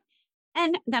 you know?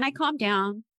 And then I calmed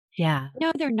down. Yeah.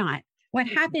 No, they're not. What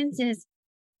happens is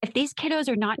if these kiddos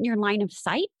are not in your line of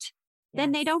sight,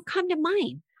 then they don't come to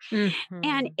mind.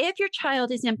 And if your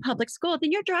child is in public school,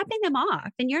 then you're dropping them off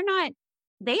and you're not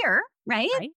there, right?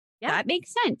 Yeah. That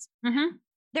makes sense.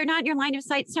 They're not in your line of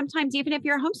sight sometimes, even if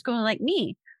you're a homeschooler like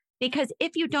me. Because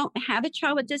if you don't have a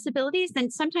child with disabilities, then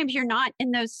sometimes you're not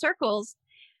in those circles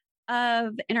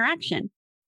of interaction.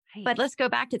 Right. But let's go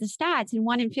back to the stats. In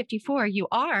 1 in 54,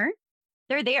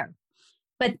 they're there.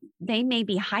 But they may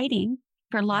be hiding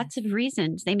for lots of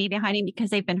reasons. They may be hiding because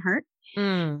they've been hurt.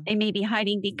 They may be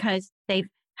hiding because they've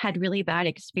had really bad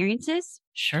experiences.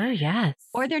 Sure, yes.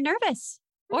 Or they're nervous,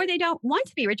 or they don't want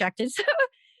to be rejected. So,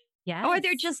 or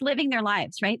they're just living their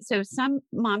lives, right? So some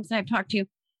moms that I've talked to,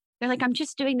 they're like, I'm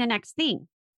just doing the next thing.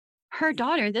 Her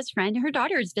daughter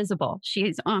is visible.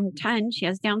 She's 10. She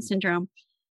has Down syndrome.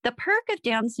 The perk of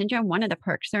Down syndrome, one of the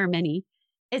perks, there are many,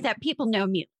 is that people know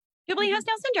me. Jubilee has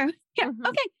Down syndrome. Yeah,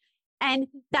 okay. And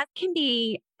that can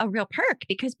be a real perk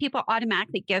because people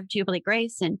automatically give Jubilee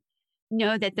grace and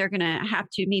know that they're going to have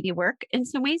to maybe work in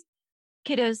some ways.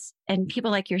 Kiddos and people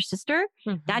like your sister,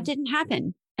 that didn't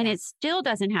happen. And it still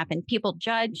doesn't happen. People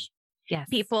judge. Yes.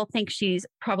 People think she's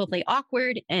probably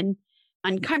awkward and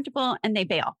uncomfortable and they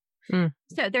bail.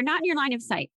 So they're not in your line of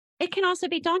sight. It can also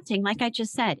be daunting. Like I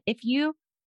just said, if you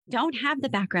don't have the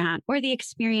background or the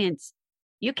experience,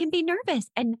 you can be nervous.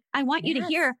 And I want you to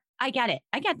hear, I get it.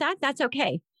 I get that. That's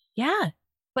okay. Yeah.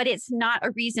 But it's not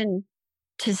a reason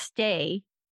to stay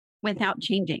without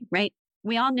changing, right?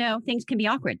 We all know things can be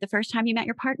awkward. The first time you met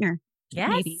your partner,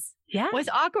 maybe was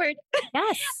awkward.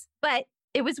 Yes. But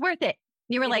it was worth it.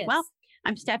 You were like, well,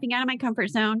 I'm stepping out of my comfort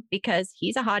zone because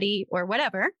he's a hottie or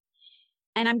whatever.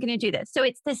 And I'm going to do this. So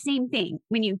it's the same thing.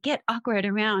 When you get awkward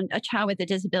around a child with a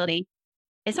disability,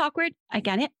 it's awkward. I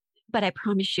get it. But I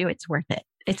promise you it's worth it.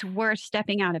 It's worth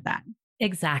stepping out of that.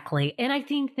 Exactly. And I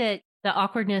think that the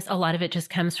awkwardness, a lot of it just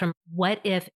comes from what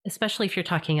if, especially if you're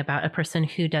talking about a person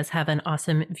who does have an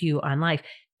awesome view on life,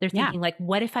 they're thinking like,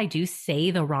 what if I do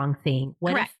say the wrong thing?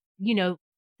 What if,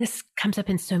 this comes up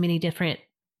in so many different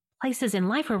places in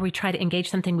life where we try to engage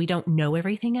something we don't know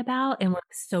everything about. And we're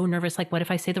so nervous. Like, what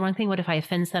if I say the wrong thing? What if I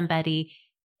offend somebody?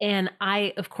 And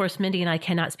of course, Mindy and I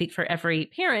cannot speak for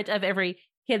every parent of every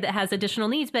kid that has additional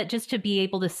needs, but just to be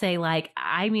able to say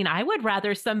I would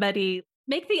rather somebody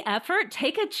make the effort,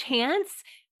 take a chance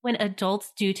when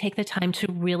adults do take the time to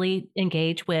really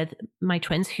engage with my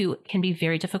twins who can be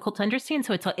very difficult to understand.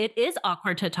 So it is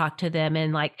awkward to talk to them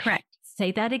and correct.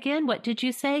 Say that again. What did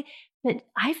you say? But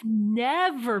I've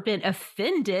never been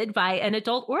offended by an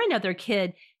adult or another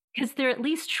kid because they're at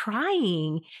least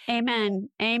trying. Amen.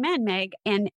 Amen, Meg.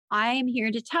 And I am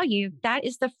here to tell you that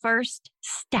is the first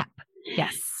step.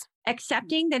 Yes.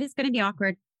 Accepting that it's going to be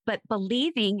awkward, but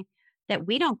believing that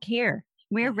we don't care.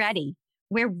 We're ready.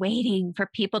 We're waiting for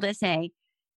people to say,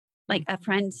 like a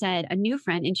friend said, a new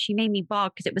friend, and she made me bawl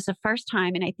because it was the first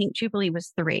time. And I think Jubilee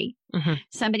was 3. Mm-hmm.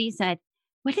 Somebody said,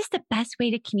 what is the best way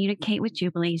to communicate with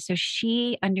Jubilee so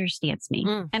she understands me?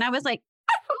 And I was like,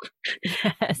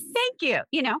 yes. Thank you.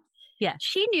 Yeah.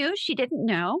 She knew she didn't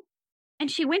know.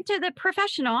 And she went to the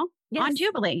professional on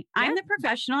Jubilee. I'm the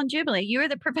professional on Jubilee. You're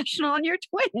the professional on your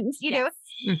twins, you know?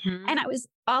 Mm-hmm. And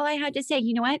all I had to say,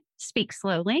 you know what? Speak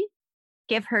slowly,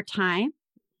 give her time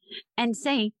and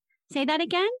say that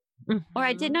again. Mm-hmm. Or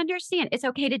I didn't understand. It's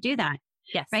okay to do that.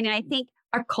 Yes. Right. And I think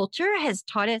our culture has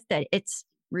taught us that it's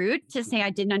rude to say, I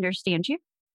didn't understand you.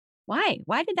 Why?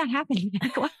 Why did that happen?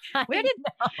 Where did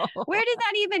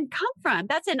that even come from?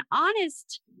 That's an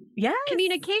honest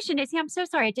communication to say, I'm so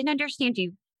sorry. I didn't understand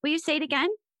you. Will you say it again?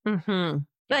 Mm-hmm.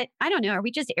 But I don't know. Are we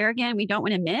just arrogant? We don't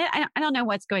want to admit it? I don't know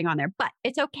what's going on there, but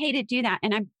it's okay to do that.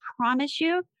 And I promise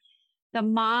you, the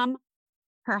mom,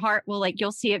 her heart will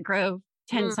you'll see it grow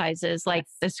 10 sizes like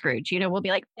the Scrooge, we'll be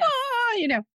like,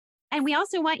 And we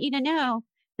also want you to know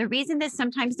the reason this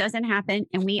sometimes doesn't happen,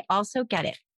 and we also get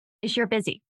it, is you're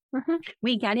busy. Mm-hmm.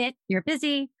 We get it. You're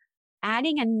busy.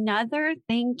 Adding another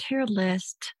thing to your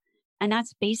list. And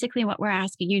that's basically what we're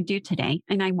asking you to do today.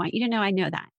 And I want you to know, I know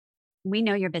that. We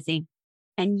know you're busy.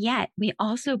 And yet we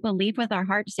also believe with our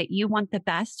hearts that you want the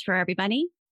best for everybody,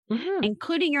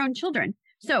 including your own children.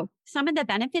 So some of the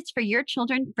benefits for your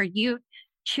children, for you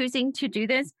choosing to do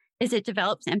this, is it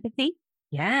develops empathy.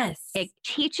 Yes. It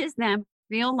teaches them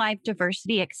real life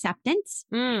diversity acceptance,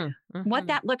 what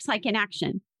that looks like in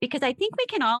action. Because I think we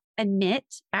can all admit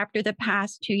after the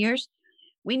past 2 years,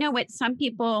 we know what some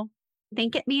people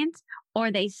think it means,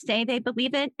 or they say they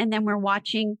believe it. And then we're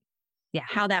watching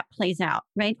how that plays out,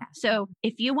 right? So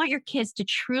if you want your kids to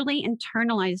truly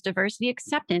internalize diversity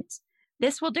acceptance,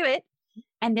 this will do it.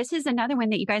 And this is another one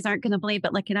that you guys aren't going to believe,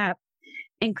 but look it up.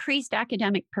 Increased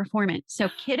academic performance. So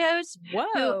kiddos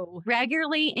who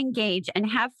regularly engage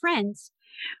and have friends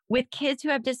with kids who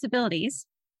have disabilities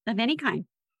of any kind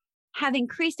have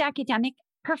increased academic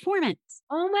performance.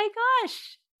 Oh my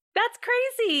gosh. That's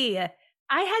crazy.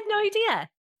 I had no idea.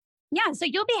 Yeah. So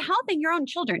you'll be helping your own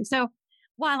children. So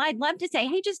while I'd love to say,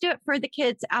 hey, just do it for the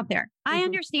kids out there. I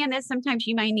understand that sometimes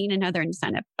you might need another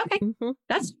incentive. Okay.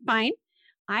 That's fine.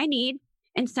 I need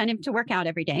incentive to work out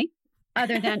every day,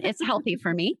 other than it's healthy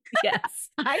for me. Yes.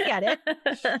 I get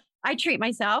it. I treat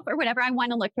myself or whatever. I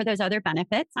want to look for those other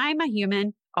benefits. I'm a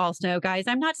human also, guys.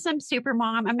 I'm not some super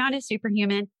mom. I'm not a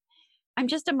superhuman. I'm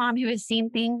just a mom who has seen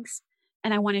things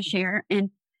and I want to share. And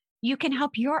you can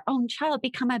help your own child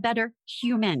become a better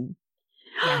human.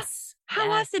 Yes. How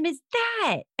awesome is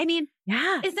that? I mean,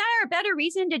 is that a better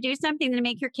reason to do something to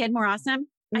make your kid more awesome?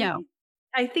 No.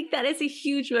 I think that is a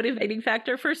huge motivating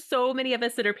factor for so many of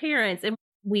us that are parents. And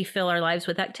we fill our lives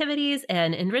with activities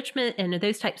and enrichment and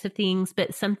those types of things.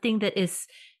 But something that is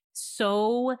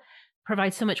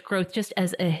provides so much growth just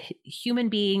as a human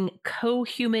being,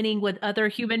 co-humaning with other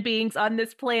human beings on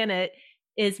this planet,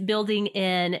 is building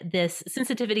in this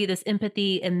sensitivity, this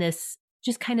empathy, and this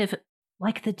just kind of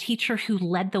like the teacher who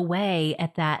led the way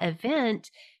at that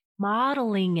event,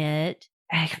 modeling it.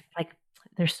 Like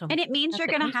there's so much. And it means you're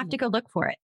going to have to go look for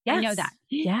it. Yes. I know that.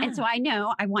 Yeah. And so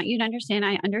I want you to understand,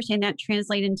 I understand that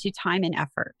translate into time and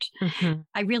effort. Mm-hmm.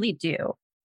 I really do.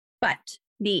 But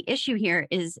the issue here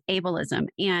is ableism.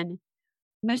 And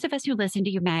most of us who listen to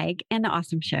you, Meg, and the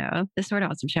Awesome Show, the Sort of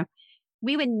Awesome Show,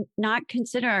 we would not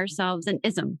consider ourselves an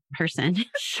ism person.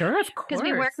 Sure, of course. Because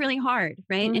we work really hard,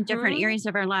 right? In different areas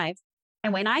of our lives.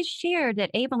 And when I shared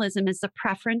that ableism is the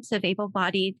preference of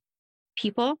able-bodied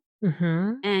people,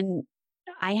 and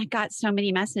I got so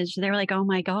many messages, they were like, oh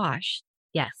my gosh.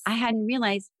 Yes. I hadn't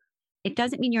realized it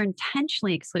doesn't mean you're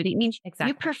intentionally excluding. It means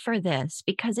you prefer this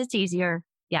because it's easier.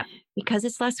 Yeah. Because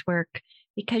it's less work,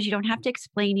 because you don't have to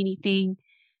explain anything.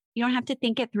 You don't have to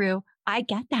think it through. I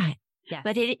get that. Yes.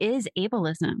 But it is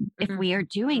ableism if we are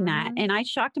doing that. And I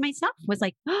shocked myself, was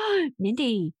like, oh,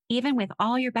 Mindy, even with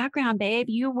all your background, babe,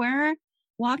 you were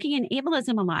walking in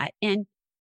ableism a lot. And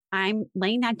I'm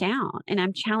laying that down and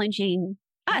I'm challenging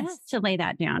us to lay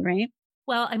that down, right?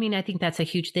 Well, I mean, I think that's a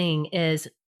huge thing is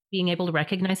being able to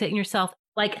recognize it in yourself.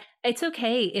 Like, it's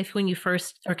okay if when you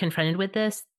first are confronted with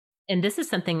this, and this is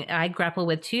something I grapple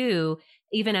with too,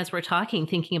 even as we're talking,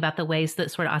 thinking about the ways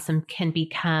that Sort of Awesome can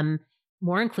become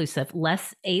more inclusive,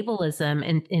 less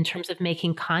ableism in terms of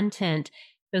making content,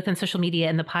 both on social media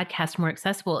and the podcast, more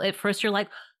accessible. At first, you're like,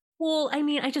 well, I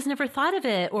mean, I just never thought of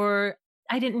it, or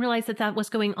I didn't realize that that was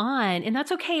going on. And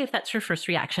that's okay if that's your first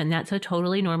reaction. That's a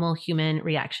totally normal human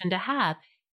reaction to have.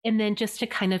 And then just to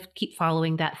kind of keep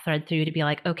following that thread through to be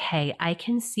like, okay, I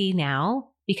can see now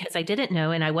because I didn't know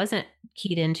and I wasn't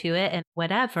keyed into it and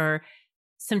whatever,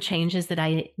 some changes that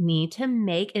I need to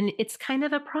make. And it's kind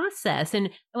of a process.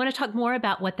 And I want to talk more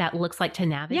about what that looks like to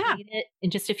navigate it in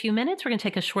just a few minutes. We're going to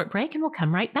take a short break and we'll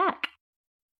come right back.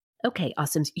 Okay,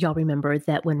 awesomes. Y'all remember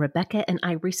that when Rebecca and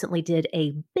I recently did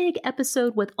a big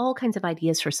episode with all kinds of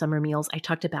ideas for summer meals, I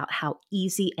talked about how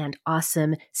easy and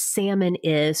awesome salmon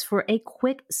is for a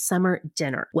quick summer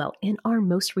dinner. Well, in our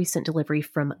most recent delivery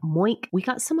from Moink, we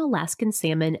got some Alaskan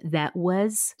salmon that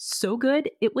was so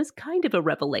good, it was kind of a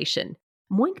revelation.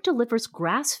 Moink delivers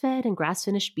grass-fed and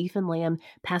grass-finished beef and lamb,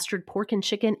 pastured pork and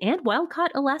chicken, and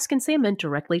wild-caught Alaskan salmon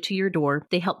directly to your door.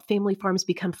 They help family farms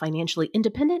become financially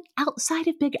independent outside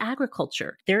of big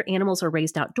agriculture. Their animals are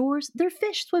raised outdoors, their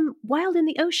fish swim wild in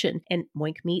the ocean, and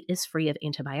Moink meat is free of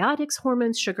antibiotics,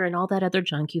 hormones, sugar, and all that other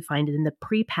junk you find in the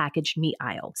prepackaged meat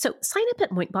aisle. So sign up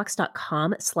at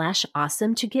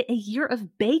moinkbox.com/awesome to get a year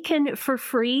of bacon for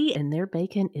free, and their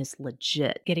bacon is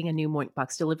legit. Getting a new Moink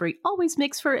Box delivery always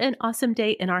makes for an awesome day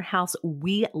in our house.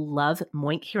 We love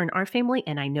Moink here in our family,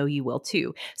 and I know you will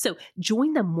too. So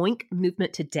join the Moink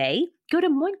movement today. Go to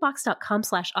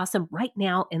moinkbox.com/awesome right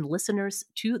now, and listeners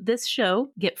to this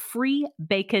show get free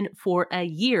bacon for a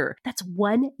year. That's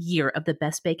 1 year of the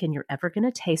best bacon you're ever going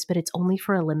to taste, but it's only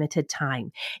for a limited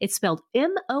time. It's spelled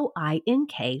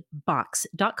MOINK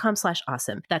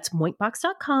box.com/awesome. That's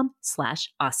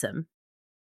moinkbox.com/awesome.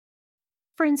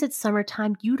 Friends, it's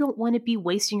summertime. You don't want to be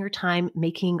wasting your time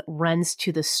making runs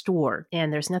to the store.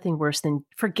 And there's nothing worse than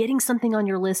forgetting something on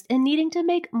your list and needing to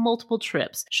make multiple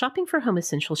trips. Shopping for home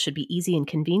essentials should be easy and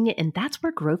convenient, and that's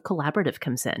where Grove Collaborative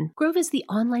comes in. Grove is the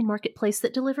online marketplace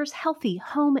that delivers healthy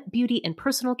home, beauty, and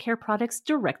personal care products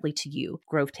directly to you.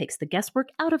 Grove takes the guesswork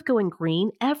out of going green.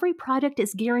 Every product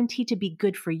is guaranteed to be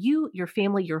good for you, your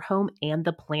family, your home, and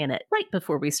the planet. Right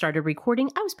before we started recording,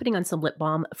 I was putting on some lip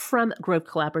balm from Grove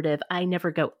Collaborative. I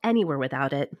never go anywhere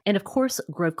without it. And of course,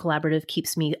 Grove Collaborative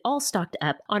keeps me all stocked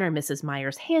up on our Mrs.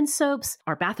 Meyer's hand soaps,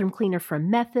 our bathroom cleaner from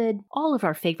Method, all of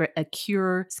our favorite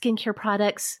Acure skincare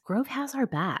products. Grove has our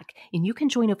back, and you can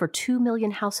join over 2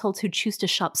 million households who choose to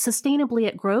shop sustainably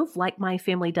at Grove, like my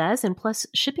family does, and plus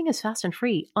shipping is fast and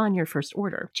free on your first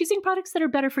order. Choosing products that are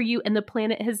better for you and the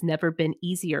planet has never been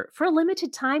easier. For a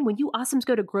limited time, when you awesomes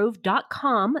go to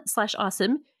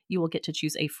grove.com/awesome, you will get to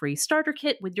choose a free starter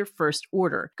kit with your first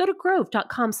order. Go to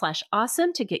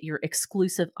grove.com/awesome to get your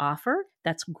exclusive offer.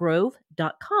 That's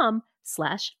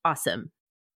grove.com/awesome.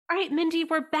 All right, Mindy,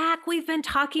 we're back. We've been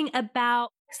talking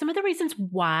about some of the reasons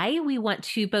why we want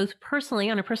to both personally,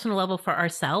 on a personal level for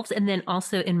ourselves, and then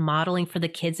also in modeling for the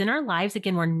kids in our lives.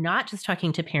 Again, we're not just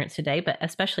talking to parents today, but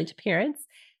especially to parents,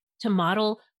 to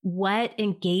model what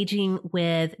engaging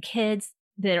with kids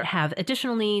that have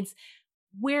additional needs,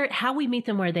 how we meet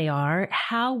them where they are,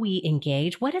 how we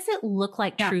engage. What does it look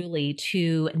like truly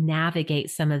to navigate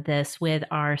some of this with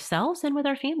ourselves and with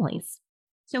our families?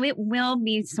 So it will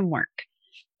be some work,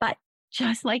 but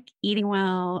just like eating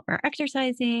well or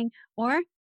exercising, or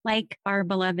like our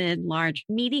beloved large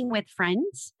meeting with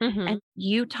friends. And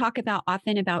you talk about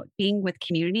often about being with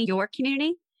community, your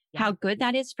community, how good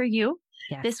that is for you.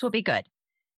 This will be good.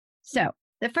 So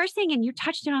the first thing, and you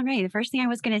touched it already, the first thing I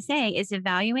was going to say is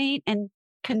evaluate and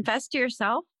confess to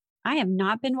yourself, I have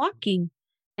not been walking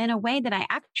in a way that I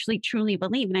actually truly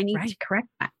believe, and I need to correct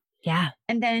that. Yeah.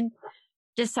 And then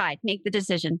decide, make the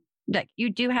decision. Like,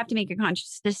 you do have to make a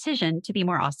conscious decision to be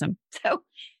more awesome. So,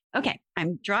 okay,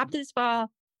 I'm dropped this ball.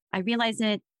 I realize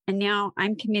it. And now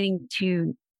I'm committing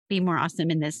to be more awesome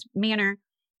in this manner.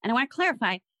 And I want to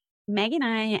clarify, Meg and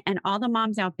I and all the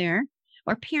moms out there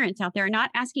or parents out there are not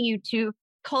asking you to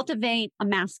cultivate a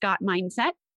mascot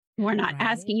mindset. We're not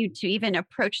asking you to even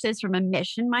approach this from a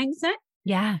mission mindset.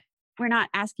 Yeah. We're not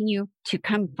asking you to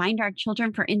come find our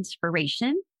children for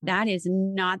inspiration. That is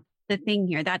not the thing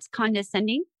here. That's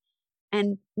condescending.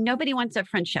 And nobody wants a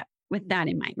friendship with that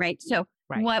in mind, right? So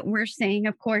what we're saying,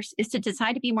 of course, is to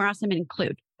decide to be more awesome and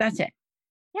include. That's it.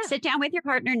 Yeah. Sit down with your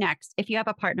partner next, if you have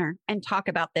a partner, and talk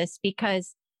about this,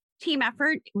 because team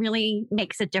effort really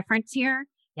makes a difference here.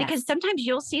 Yes. Because sometimes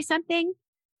you'll see something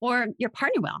or your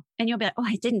partner will, and you'll be like, oh,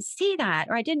 I didn't see that,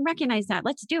 or I didn't recognize that.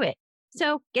 Let's do it.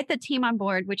 So get the team on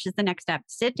board, which is the next step.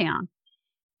 Sit down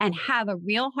and have a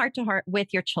real heart to heart with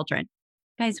your children.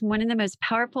 Guys, one of the most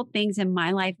powerful things in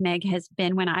my life, Meg, has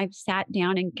been when I've sat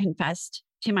down and confessed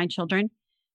to my children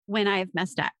when I've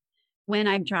messed up, when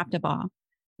I've dropped a ball,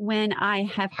 when I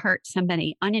have hurt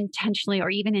somebody unintentionally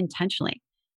or even intentionally.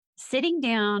 Sitting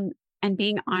down and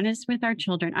being honest with our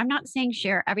children. I'm not saying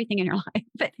share everything in your life,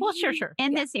 but sure.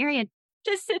 In this area,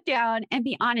 just sit down and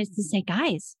be honest and say,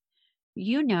 guys,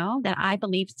 you know that I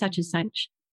believe such and such.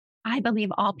 I believe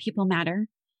all people matter.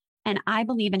 And I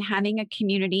believe in having a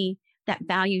community that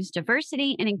values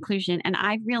diversity and inclusion. And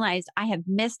I've realized I have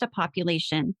missed a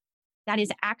population that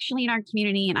is actually in our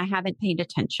community and I haven't paid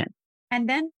attention. And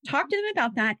then talk to them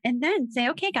about that. And then say,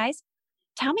 okay, guys,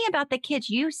 tell me about the kids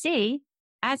you see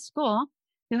at school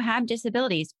who have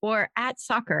disabilities, or at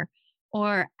soccer,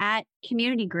 or at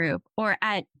community group, or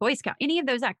at Boy Scout, any of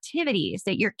those activities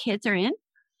that your kids are in.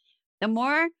 The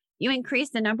more you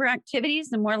increase the number of activities,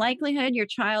 the more likelihood your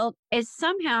child is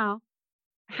somehow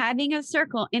having a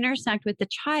circle intersect with the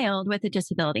child with a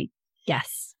disability.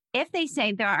 Yes. If they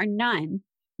say there are none,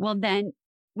 well, then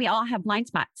we all have blind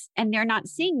spots, and they're not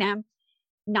seeing them,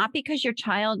 not because your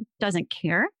child doesn't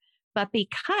care, but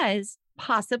because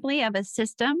possibly of a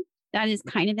system that is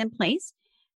kind of in place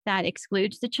that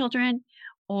excludes the children,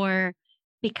 or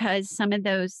because some of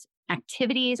those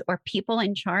activities or people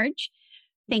in charge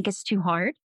think it's too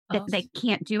hard, that they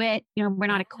can't do it. You know, we're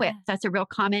not equipped. That's a real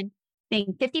common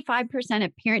thing. 55%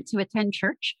 of parents who attend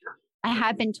church, I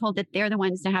have been told that they're the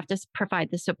ones that have to provide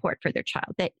the support for their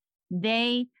child, that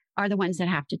they are the ones that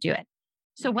have to do it.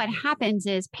 So what happens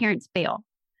is parents bail.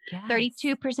 Yes.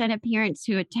 32% of parents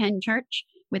who attend church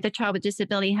with a child with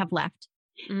disability have left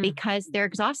because they're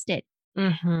exhausted.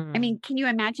 I mean, can you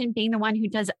imagine being the one who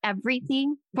does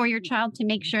everything for your child to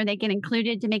make sure they get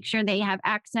included, to make sure they have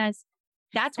access?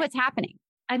 That's what's happening.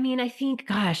 I mean, I think,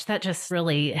 gosh, that just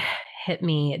really hit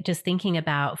me just thinking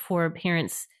about, for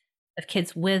parents of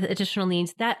kids with additional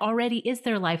needs, that already is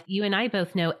their life. You and I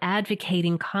both know,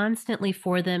 advocating constantly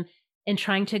for them and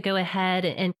trying to go ahead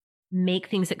and make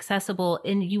things accessible.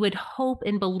 And you would hope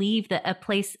and believe that a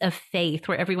place of faith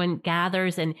where everyone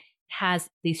gathers and has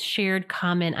these shared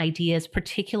common ideas,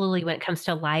 particularly when it comes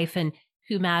to life and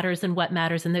who matters and what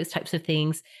matters and those types of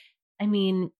things. I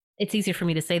mean, it's easier for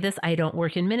me to say this. I don't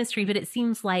work in ministry, but it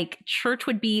seems like church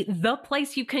would be the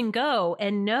place you can go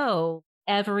and know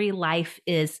every life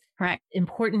is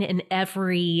important and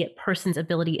every person's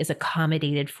ability is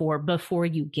accommodated for before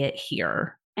you get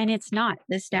here. And it's not.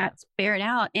 The stats bear it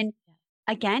out. And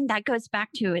again, that goes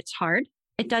back to it's hard.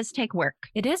 It does take work.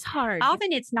 It is hard.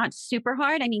 Often it's not super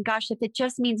hard. I mean, gosh, if it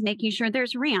just means making sure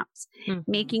there's ramps,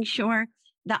 making sure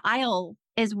the aisle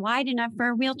is wide enough for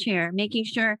a wheelchair, making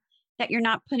sure that you're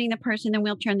not putting the person in the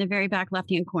wheelchair in the very back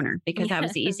left-hand corner, because that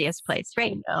was the easiest place,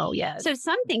 right? Oh, yes. So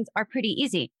some things are pretty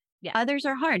easy. Yeah. Others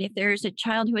are hard. If there's a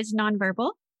child who is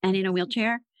nonverbal and in a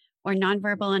wheelchair, or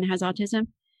nonverbal and has autism,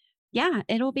 yeah,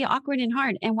 it'll be awkward and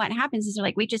hard. And what happens is they're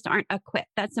like, we just aren't equipped.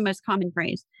 That's the most common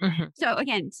phrase. So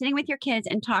again, sitting with your kids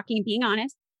and talking, being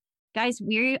honest, guys,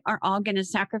 we are all going to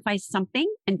sacrifice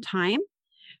something and time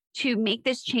to make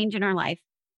this change in our life.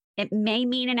 It may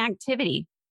mean an activity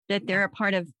that they're a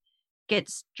part of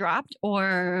gets dropped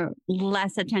or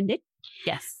less attended.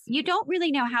 Yes. You don't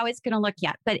really know how it's going to look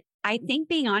yet, but I think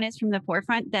being honest from the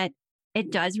forefront that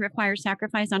it does require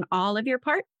sacrifice on all of your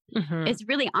part is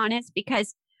really honest,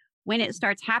 because when it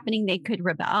starts happening, they could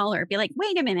rebel or be like,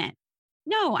 wait a minute.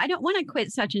 No, I don't want to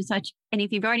quit such and such. And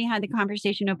if you've already had the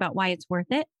conversation about why it's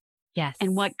worth it,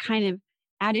 and what kind of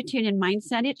attitude and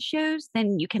mindset it shows,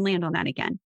 then you can land on that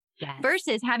again.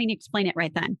 Versus having to explain it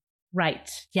right then. Right.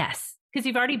 Yes. Because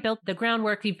you've already built the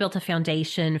groundwork. You've built a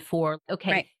foundation for,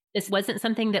 this wasn't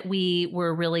something that we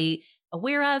were really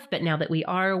aware of, but now that we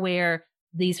are aware,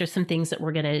 these are some things that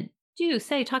we're going to do,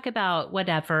 say, talk about,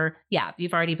 whatever. Yeah,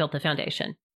 you've already built the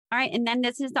foundation. All right. And then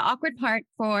this is the awkward part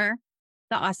for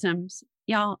the awesomes.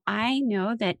 Y'all, I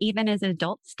know that even as an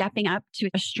adult, stepping up to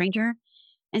a stranger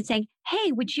and saying,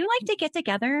 hey, would you like to get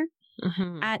together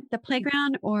at the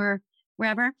playground or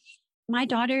wherever? My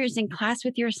daughter is in class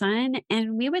with your son,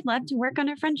 and we would love to work on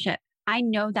a friendship. I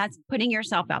know that's putting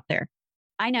yourself out there.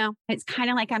 I know. It's kind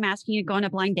of like I'm asking you to go on a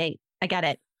blind date. I get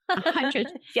it. 100%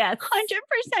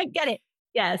 get it.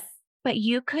 Yes. but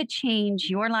you could change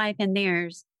your life and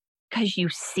theirs because you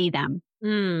see them.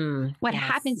 What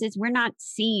happens is we're not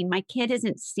seen. My kid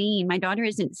isn't seen. My daughter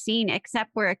isn't seen,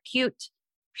 except we're a cute.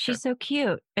 She's so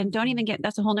cute. And don't even get,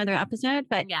 that's a whole nother episode.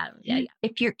 But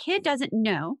if your kid doesn't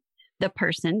know the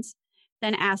persons,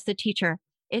 then ask the teacher.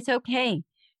 It's okay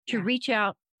to reach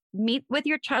out, meet with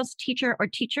your child's teacher or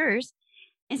teachers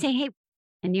and say, hey,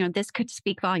 and this could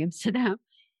speak volumes to them.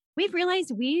 We've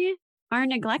realized we are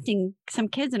neglecting some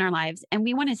kids in our lives and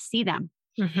we want to see them.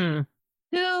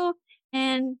 Who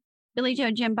in Billy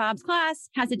Joe Jim Bob's class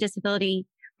has a disability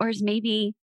or is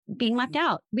maybe being left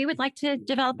out. We would like to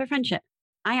develop a friendship.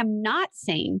 I am not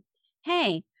saying,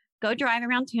 hey, go drive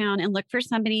around town and look for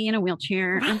somebody in a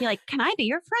wheelchair and be like, can I be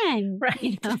your friend?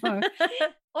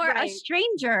 Or a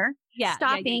stranger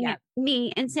stopping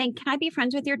me and saying, can I be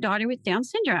friends with your daughter with Down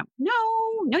syndrome? No,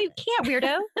 you can't,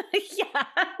 weirdo.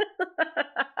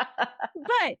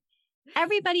 But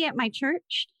everybody at my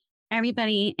church,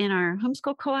 everybody in our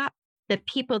homeschool co-op, the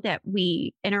people that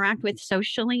we interact with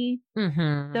socially,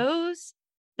 those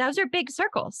are big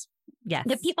circles. Yes.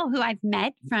 The people who I've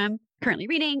met from Currently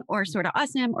Reading or Sort of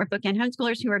Awesome or Bookend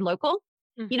Homeschoolers who are local,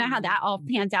 you know how that all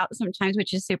pans out sometimes,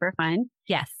 which is super fun.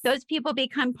 Yes. Those people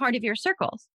become part of your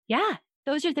circles. Yeah.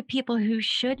 Those are the people who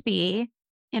should be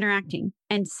interacting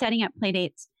and setting up play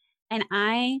dates. And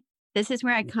this is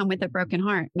where I come with a broken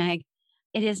heart, Meg.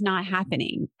 It is not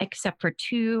happening except for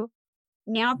 3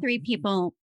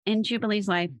 people in Jubilee's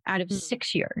life out of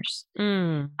 6 years.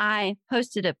 I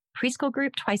hosted a preschool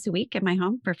group twice a week at my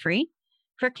home for free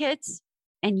for kids.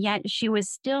 And yet she was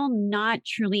still not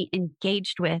truly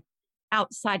engaged with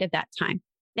outside of that time.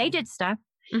 They did stuff.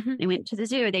 They went to the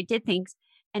zoo. They did things.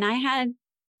 And I had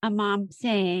a mom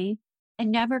say, it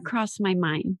never crossed my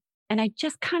mind. And I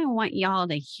just kind of want y'all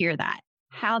to hear that,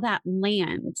 how that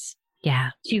lands. Yeah.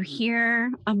 To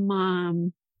hear a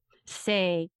mom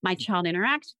say, my child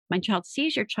interacts, my child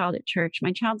sees your child at church,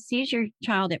 my child sees your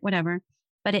child at whatever,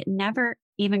 but it never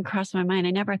even crossed my mind.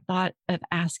 I never thought of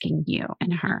asking you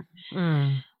and her.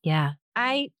 Yeah.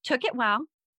 I took it well.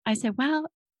 I said, well,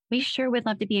 we sure would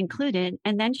love to be included.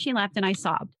 And then she left and I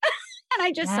sobbed. And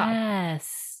I just sobbed.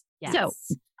 Yes. So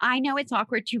I know it's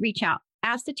awkward to reach out.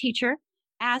 Ask the teacher,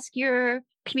 ask your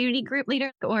community group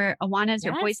leader or Awanas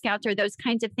or Boy Scouts or those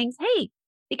kinds of things. Hey,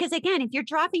 because again, if you're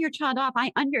dropping your child off,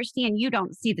 I understand you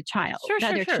don't see the child, the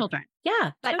other children.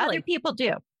 Yeah. But other people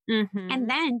do. And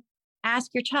then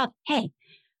ask your child, hey,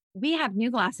 we have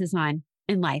new glasses on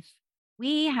in life.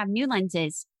 We have new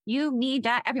lenses. You, me,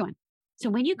 dad, everyone. So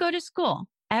when you go to school,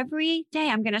 every day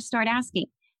I'm going to start asking,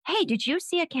 hey, did you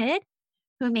see a kid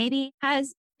who maybe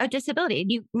has a disability?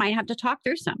 And you might have to talk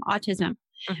through some autism,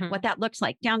 what that looks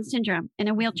like, Down syndrome, in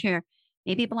a wheelchair,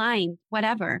 maybe blind,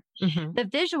 whatever. The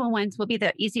visual ones will be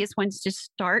the easiest ones to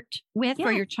start with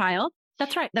for your child.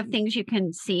 That's right. The things you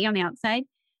can see on the outside.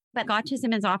 But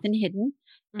autism is often hidden.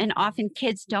 And often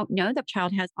kids don't know the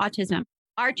child has autism.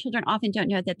 Our children often don't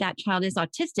know that that child is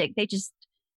autistic. They just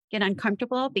get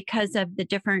uncomfortable because of the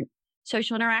different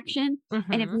social interaction.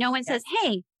 And if no one says,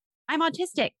 hey, I'm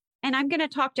autistic and I'm going to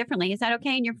talk differently, is that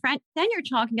okay? And your friend, then your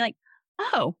child can be like,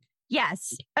 oh,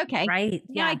 yes. Okay. Right.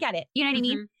 Yeah, I get it. You know what I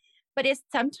mean? But it's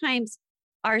sometimes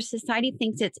our society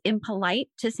thinks it's impolite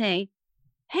to say,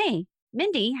 hey,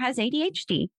 Mindy has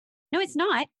ADHD. No, it's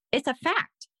not. It's a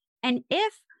fact. And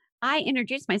if I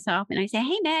introduce myself and I say,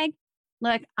 hey, Meg,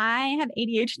 look, I have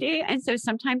ADHD. And so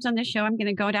sometimes on the show, I'm going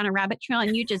to go down a rabbit trail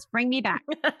and you just bring me back.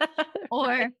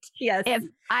 Or if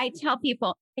I tell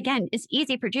people, again, it's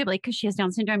easy for Jubilee because she has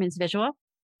Down syndrome and is visual.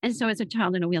 And so is a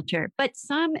child in a wheelchair. But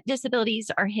some disabilities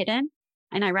are hidden.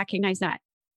 And I recognize that.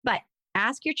 But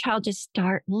ask your child to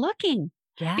start looking.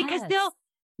 Because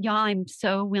y'all, I'm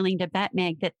so willing to bet,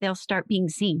 Meg, that they'll start being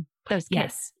seen. Those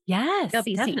kids. Yes. They'll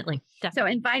be Definitely. So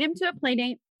invite them to a play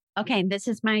date. Okay. This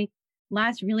is my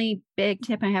last really big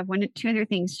tip. I have 2 other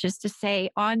things just to say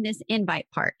on this invite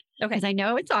part. Okay. Because I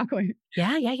know it's awkward.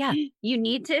 Yeah. You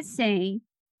need to say,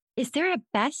 is there a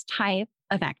best type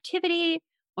of activity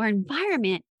or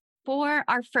environment for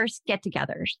our first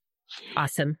get-togethers?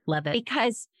 Awesome. Love it.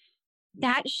 Because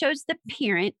that shows the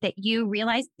parent that you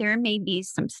realize there may be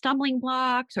some stumbling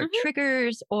blocks or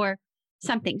triggers or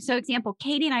something. So example,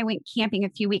 Katie and I went camping a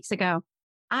few weeks ago.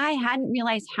 I hadn't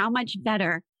realized how much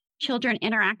better children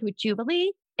interact with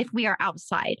Jubilee if we are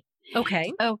outside.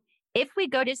 Okay. So if we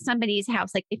go to somebody's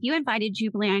house, like if you invited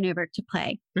Jubilee on over to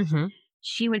play,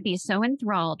 she would be so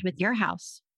enthralled with your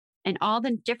house and all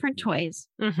the different toys.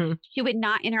 She would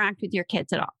not interact with your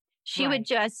kids at all. She would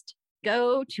just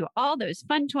go to all those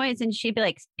fun toys and she'd be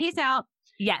like, peace out.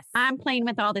 Yes. I'm playing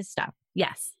with all this stuff.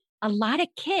 Yes. A lot of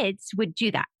kids would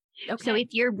do that. Okay. So if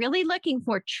you're really looking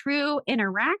for true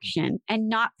interaction and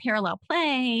not parallel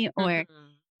play or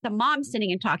the mom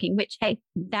sitting and talking, which, hey,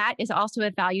 that is also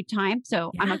a valued time.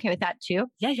 So I'm okay with that too.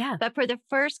 Yeah. But for the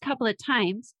first couple of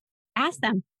times, ask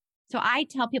them. So I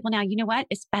tell people now, you know what?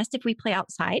 It's best if we play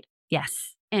outside.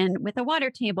 Yes. And with a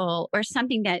water table or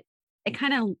something that it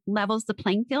kind of levels the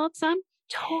playing field some.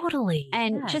 Totally.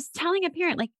 And just telling a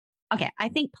parent, like, okay, I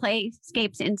think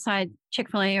playscapes inside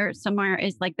Chick-fil-A or somewhere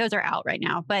is like, those are out right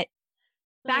now. But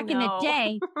back in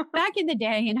the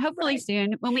day, and hopefully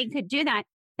soon when we could do that,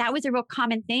 that was a real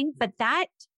common thing. But that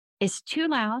is too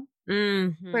loud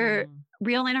for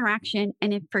real interaction.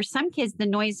 And if for some kids, the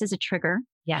noise is a trigger.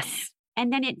 Yes.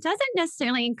 And then it doesn't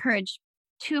necessarily encourage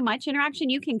too much interaction.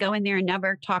 You can go in there and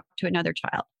never talk to another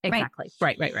child. Exactly.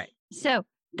 Right. So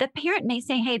the parent may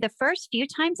say, hey, the first few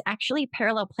times, actually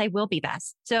parallel play will be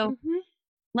best. So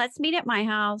let's meet at my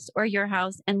house or your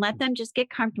house and let them just get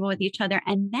comfortable with each other.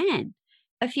 And then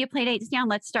a few play dates down,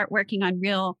 let's start working on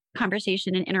real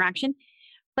conversation and interaction.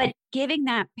 But giving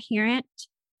that parent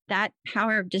that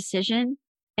power of decision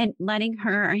and letting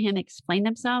her or him explain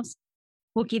themselves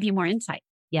will give you more insight.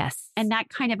 Yes. And that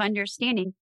kind of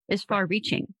understanding is far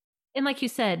reaching. And like you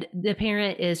said, the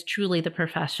parent is truly the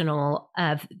professional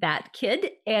of that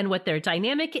kid and what their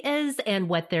dynamic is and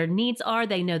what their needs are.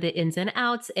 They know the ins and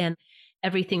outs and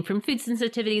everything from food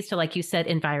sensitivities to, like you said,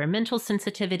 environmental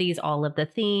sensitivities, all of the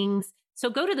things. So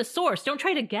go to the source. Don't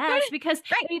try to guess because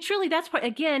I mean, truly, that's what,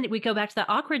 again, we go back to the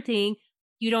awkward thing.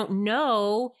 You don't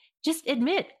know. Just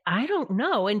admit, I don't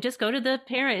know. And just go to the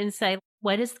parent and say,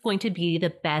 what is going to be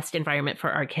the best environment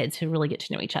for our kids to really get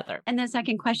to know each other? And the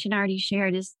second question I already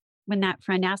shared is when that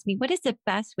friend asked me, what is the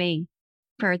best way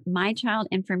for my child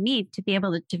and for me to be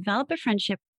able to develop a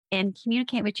friendship and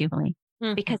communicate with Jubilee?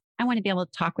 Because I want to be able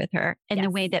to talk with her in the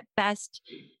way that best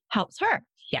helps her.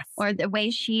 Yes. Or the way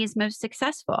she is most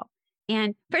successful.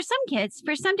 And for some kids,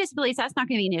 for some disabilities, that's not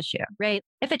going to be an issue, right?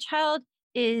 If a child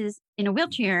is in a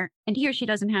wheelchair and he or she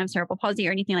doesn't have cerebral palsy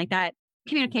or anything like that,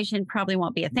 communication probably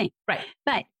won't be a thing. Right.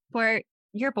 But for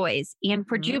your boys and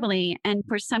for Jubilee and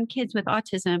for some kids with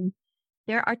autism,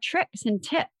 there are tricks and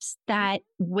tips that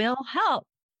will help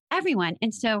everyone.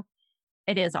 And so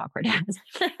it is awkward,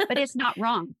 but it's not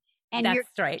wrong. And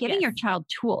you're giving your child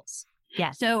tools.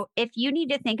 Yes. So if you need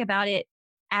to think about it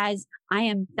as I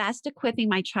am best equipping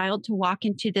my child to walk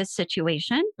into this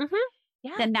situation,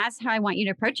 then that's how I want you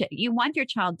to approach it. You want your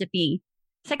child to be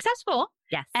successful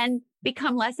and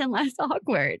become less and less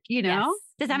awkward, you know? Yes.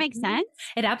 Does that make sense?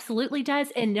 It absolutely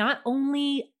does. And not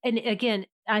only, and again,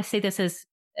 I say this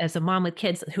as a mom with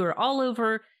kids who are all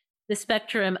over the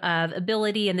spectrum of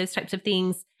ability and those types of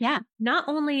things. Yeah. Not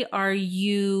only are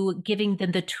you giving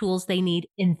them the tools they need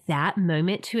in that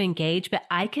moment to engage, but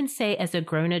I can say as a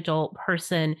grown adult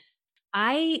person,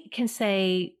 I can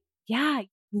say,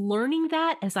 learning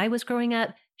that as I was growing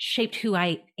up shaped who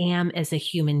I am as a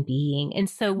human being. And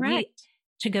so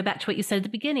to go back to what you said at the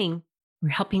beginning, we're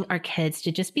helping our kids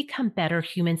to just become better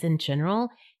humans in general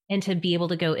and to be able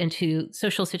to go into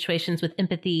social situations with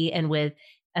empathy and with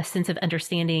a sense of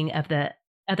understanding of the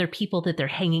other people that they're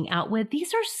hanging out with.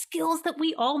 These are skills that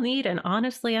we all need. And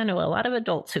honestly, I know a lot of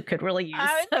adults who could really use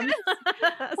some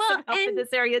help in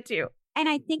this area too. And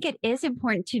I think it is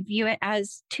important to view it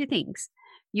as two things.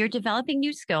 You're developing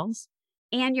new skills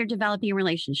and you're developing a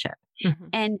relationship.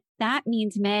 And that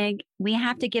means, Meg, we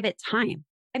have to give it time.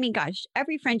 I mean, gosh,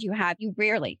 every friend you have, you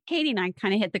rarely, Katie and I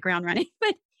kind of hit the ground running,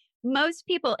 but most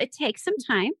people, it takes some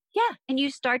time. Yeah. And you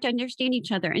start to understand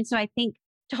each other. And so I think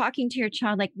talking to your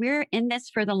child, like we're in this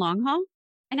for the long haul.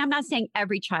 And I'm not saying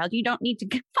every child, you don't need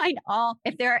to find all,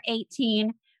 if there are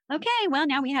 18, okay, well,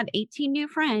 now we have 18 new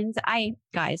friends. I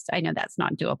know that's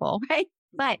not doable, right?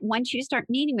 But once you start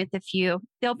meeting with a few,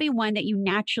 there'll be one that you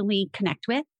naturally connect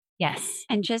with. Yes.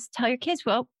 And just tell your kids,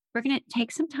 well, we're going to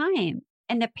take some time.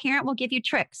 And the parent will give you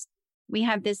tricks. We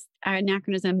have this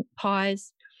anachronism,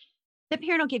 pause. The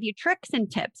parent will give you tricks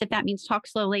and tips. If that means talk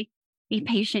slowly, be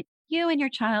patient. You and your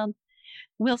child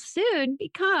will soon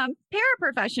become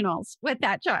paraprofessionals with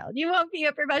that child. You won't be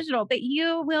a professional, but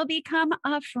you will become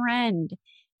a friend.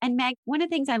 And Meg, one of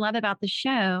the things I love about the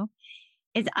show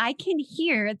is I can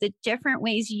hear the different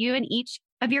ways you and each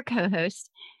of your co-hosts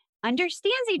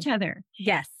understands each other.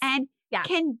 Yes. And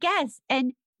can guess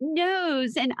and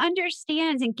knows and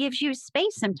understands and gives you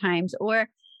space sometimes or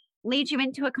leads you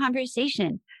into a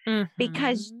conversation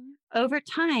because over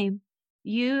time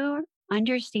you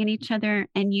understand each other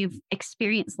and you've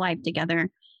experienced life together.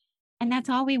 And that's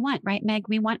all we want, right, Meg?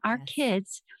 We want our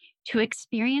kids to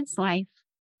experience life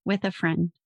with a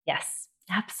friend. Yes,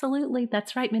 absolutely.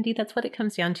 That's right, Mindy. That's what it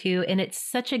comes down to. And it's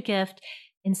such a gift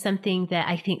in something that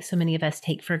I think so many of us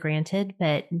take for granted,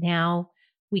 but now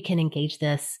we can engage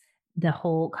the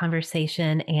whole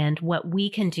conversation and what we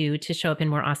can do to show up in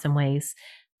more awesome ways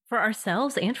for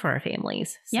ourselves and for our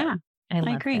families. So yeah, I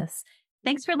love agree. this.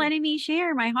 Thanks for letting me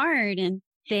share my heart, and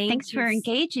thanks for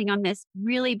engaging on this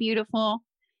really beautiful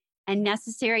and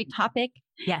necessary topic.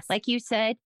 Yes. Like you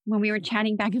said, when we were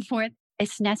chatting back and forth,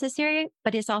 it's necessary,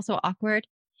 but it's also awkward.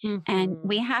 Mm-hmm. And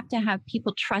we have to have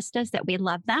people trust us that we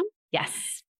love them.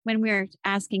 Yes. When we're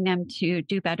asking them to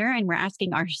do better, and we're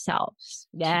asking ourselves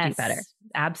to do better.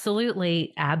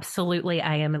 Absolutely. Absolutely.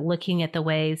 I am looking at the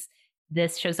ways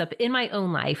this shows up in my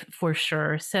own life for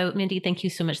sure. So Mindy, thank you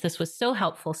so much. This was so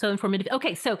helpful, so informative.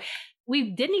 Okay. So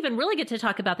we didn't even really get to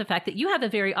talk about the fact that you have a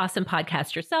very awesome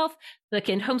podcast yourself,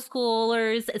 Bookend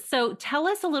Homeschoolers. So tell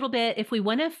us a little bit, if we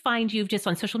want to find you just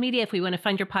on social media, if we want to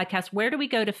find your podcast, where do we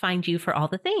go to find you for all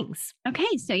the things?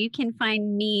 Okay. So you can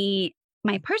find me,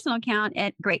 my personal account,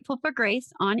 at Grateful for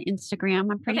Grace on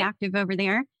Instagram. I'm pretty active over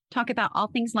there. Talk about all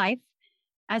things life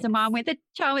as a mom with a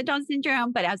child with Down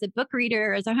syndrome, but as a book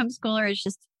reader, as a homeschooler, as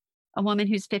just a woman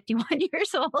who's 51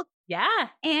 years old. Yeah.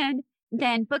 And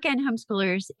then Bookend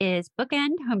Homeschoolers is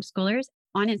Bookend Homeschoolers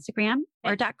on Instagram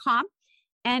or .com.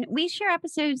 And we share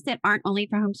episodes that aren't only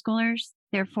for homeschoolers.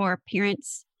 They're for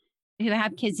parents who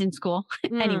have kids in school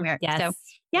anywhere. Yes. So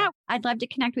yeah, I'd love to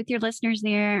connect with your listeners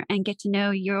there and get to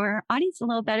know your audience a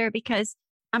little better, because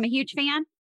I'm a huge fan.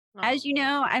 Oh. As you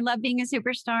know, I love being a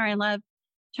superstar. I love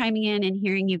chiming in and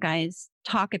hearing you guys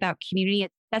talk about community.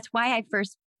 That's why I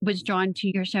first was drawn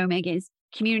to your show, Meg, is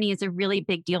community is a really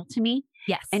big deal to me.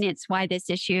 Yes. And it's why this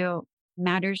issue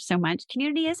matters so much.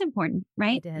 Community is important,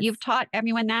 right? You've taught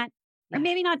everyone that, or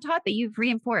maybe not taught, but you've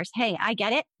reinforced, hey, I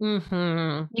get it.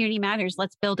 Mm-hmm. Community matters.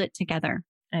 Let's build it together.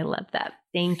 I love that.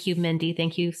 Thank you, Mindy.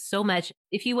 Thank you so much.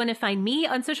 If you want to find me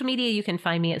on social media, you can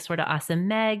find me at Sorta Awesome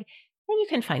Meg. And you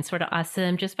can find Sorta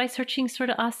Awesome just by searching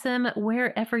Sorta Awesome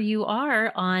wherever you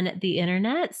are on the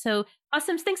internet. So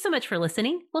awesomes, thanks so much for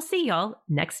listening. We'll see y'all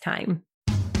next time.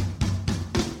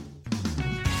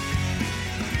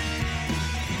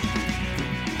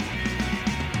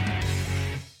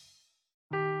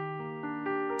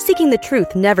 Seeking the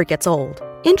truth never gets old.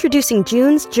 Introducing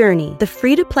June's Journey, the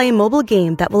free-to-play mobile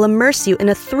game that will immerse you in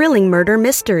a thrilling murder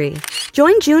mystery.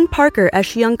 Join June Parker as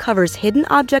she uncovers hidden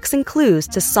objects and clues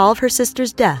to solve her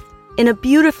sister's death in a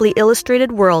beautifully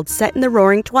illustrated world set in the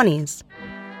Roaring '20s.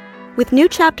 With new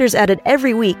chapters added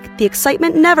every week, the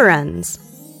excitement never ends.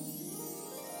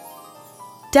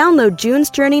 Download June's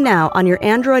Journey now on your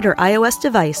Android or iOS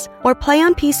device, or play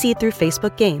on PC through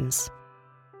Facebook Games.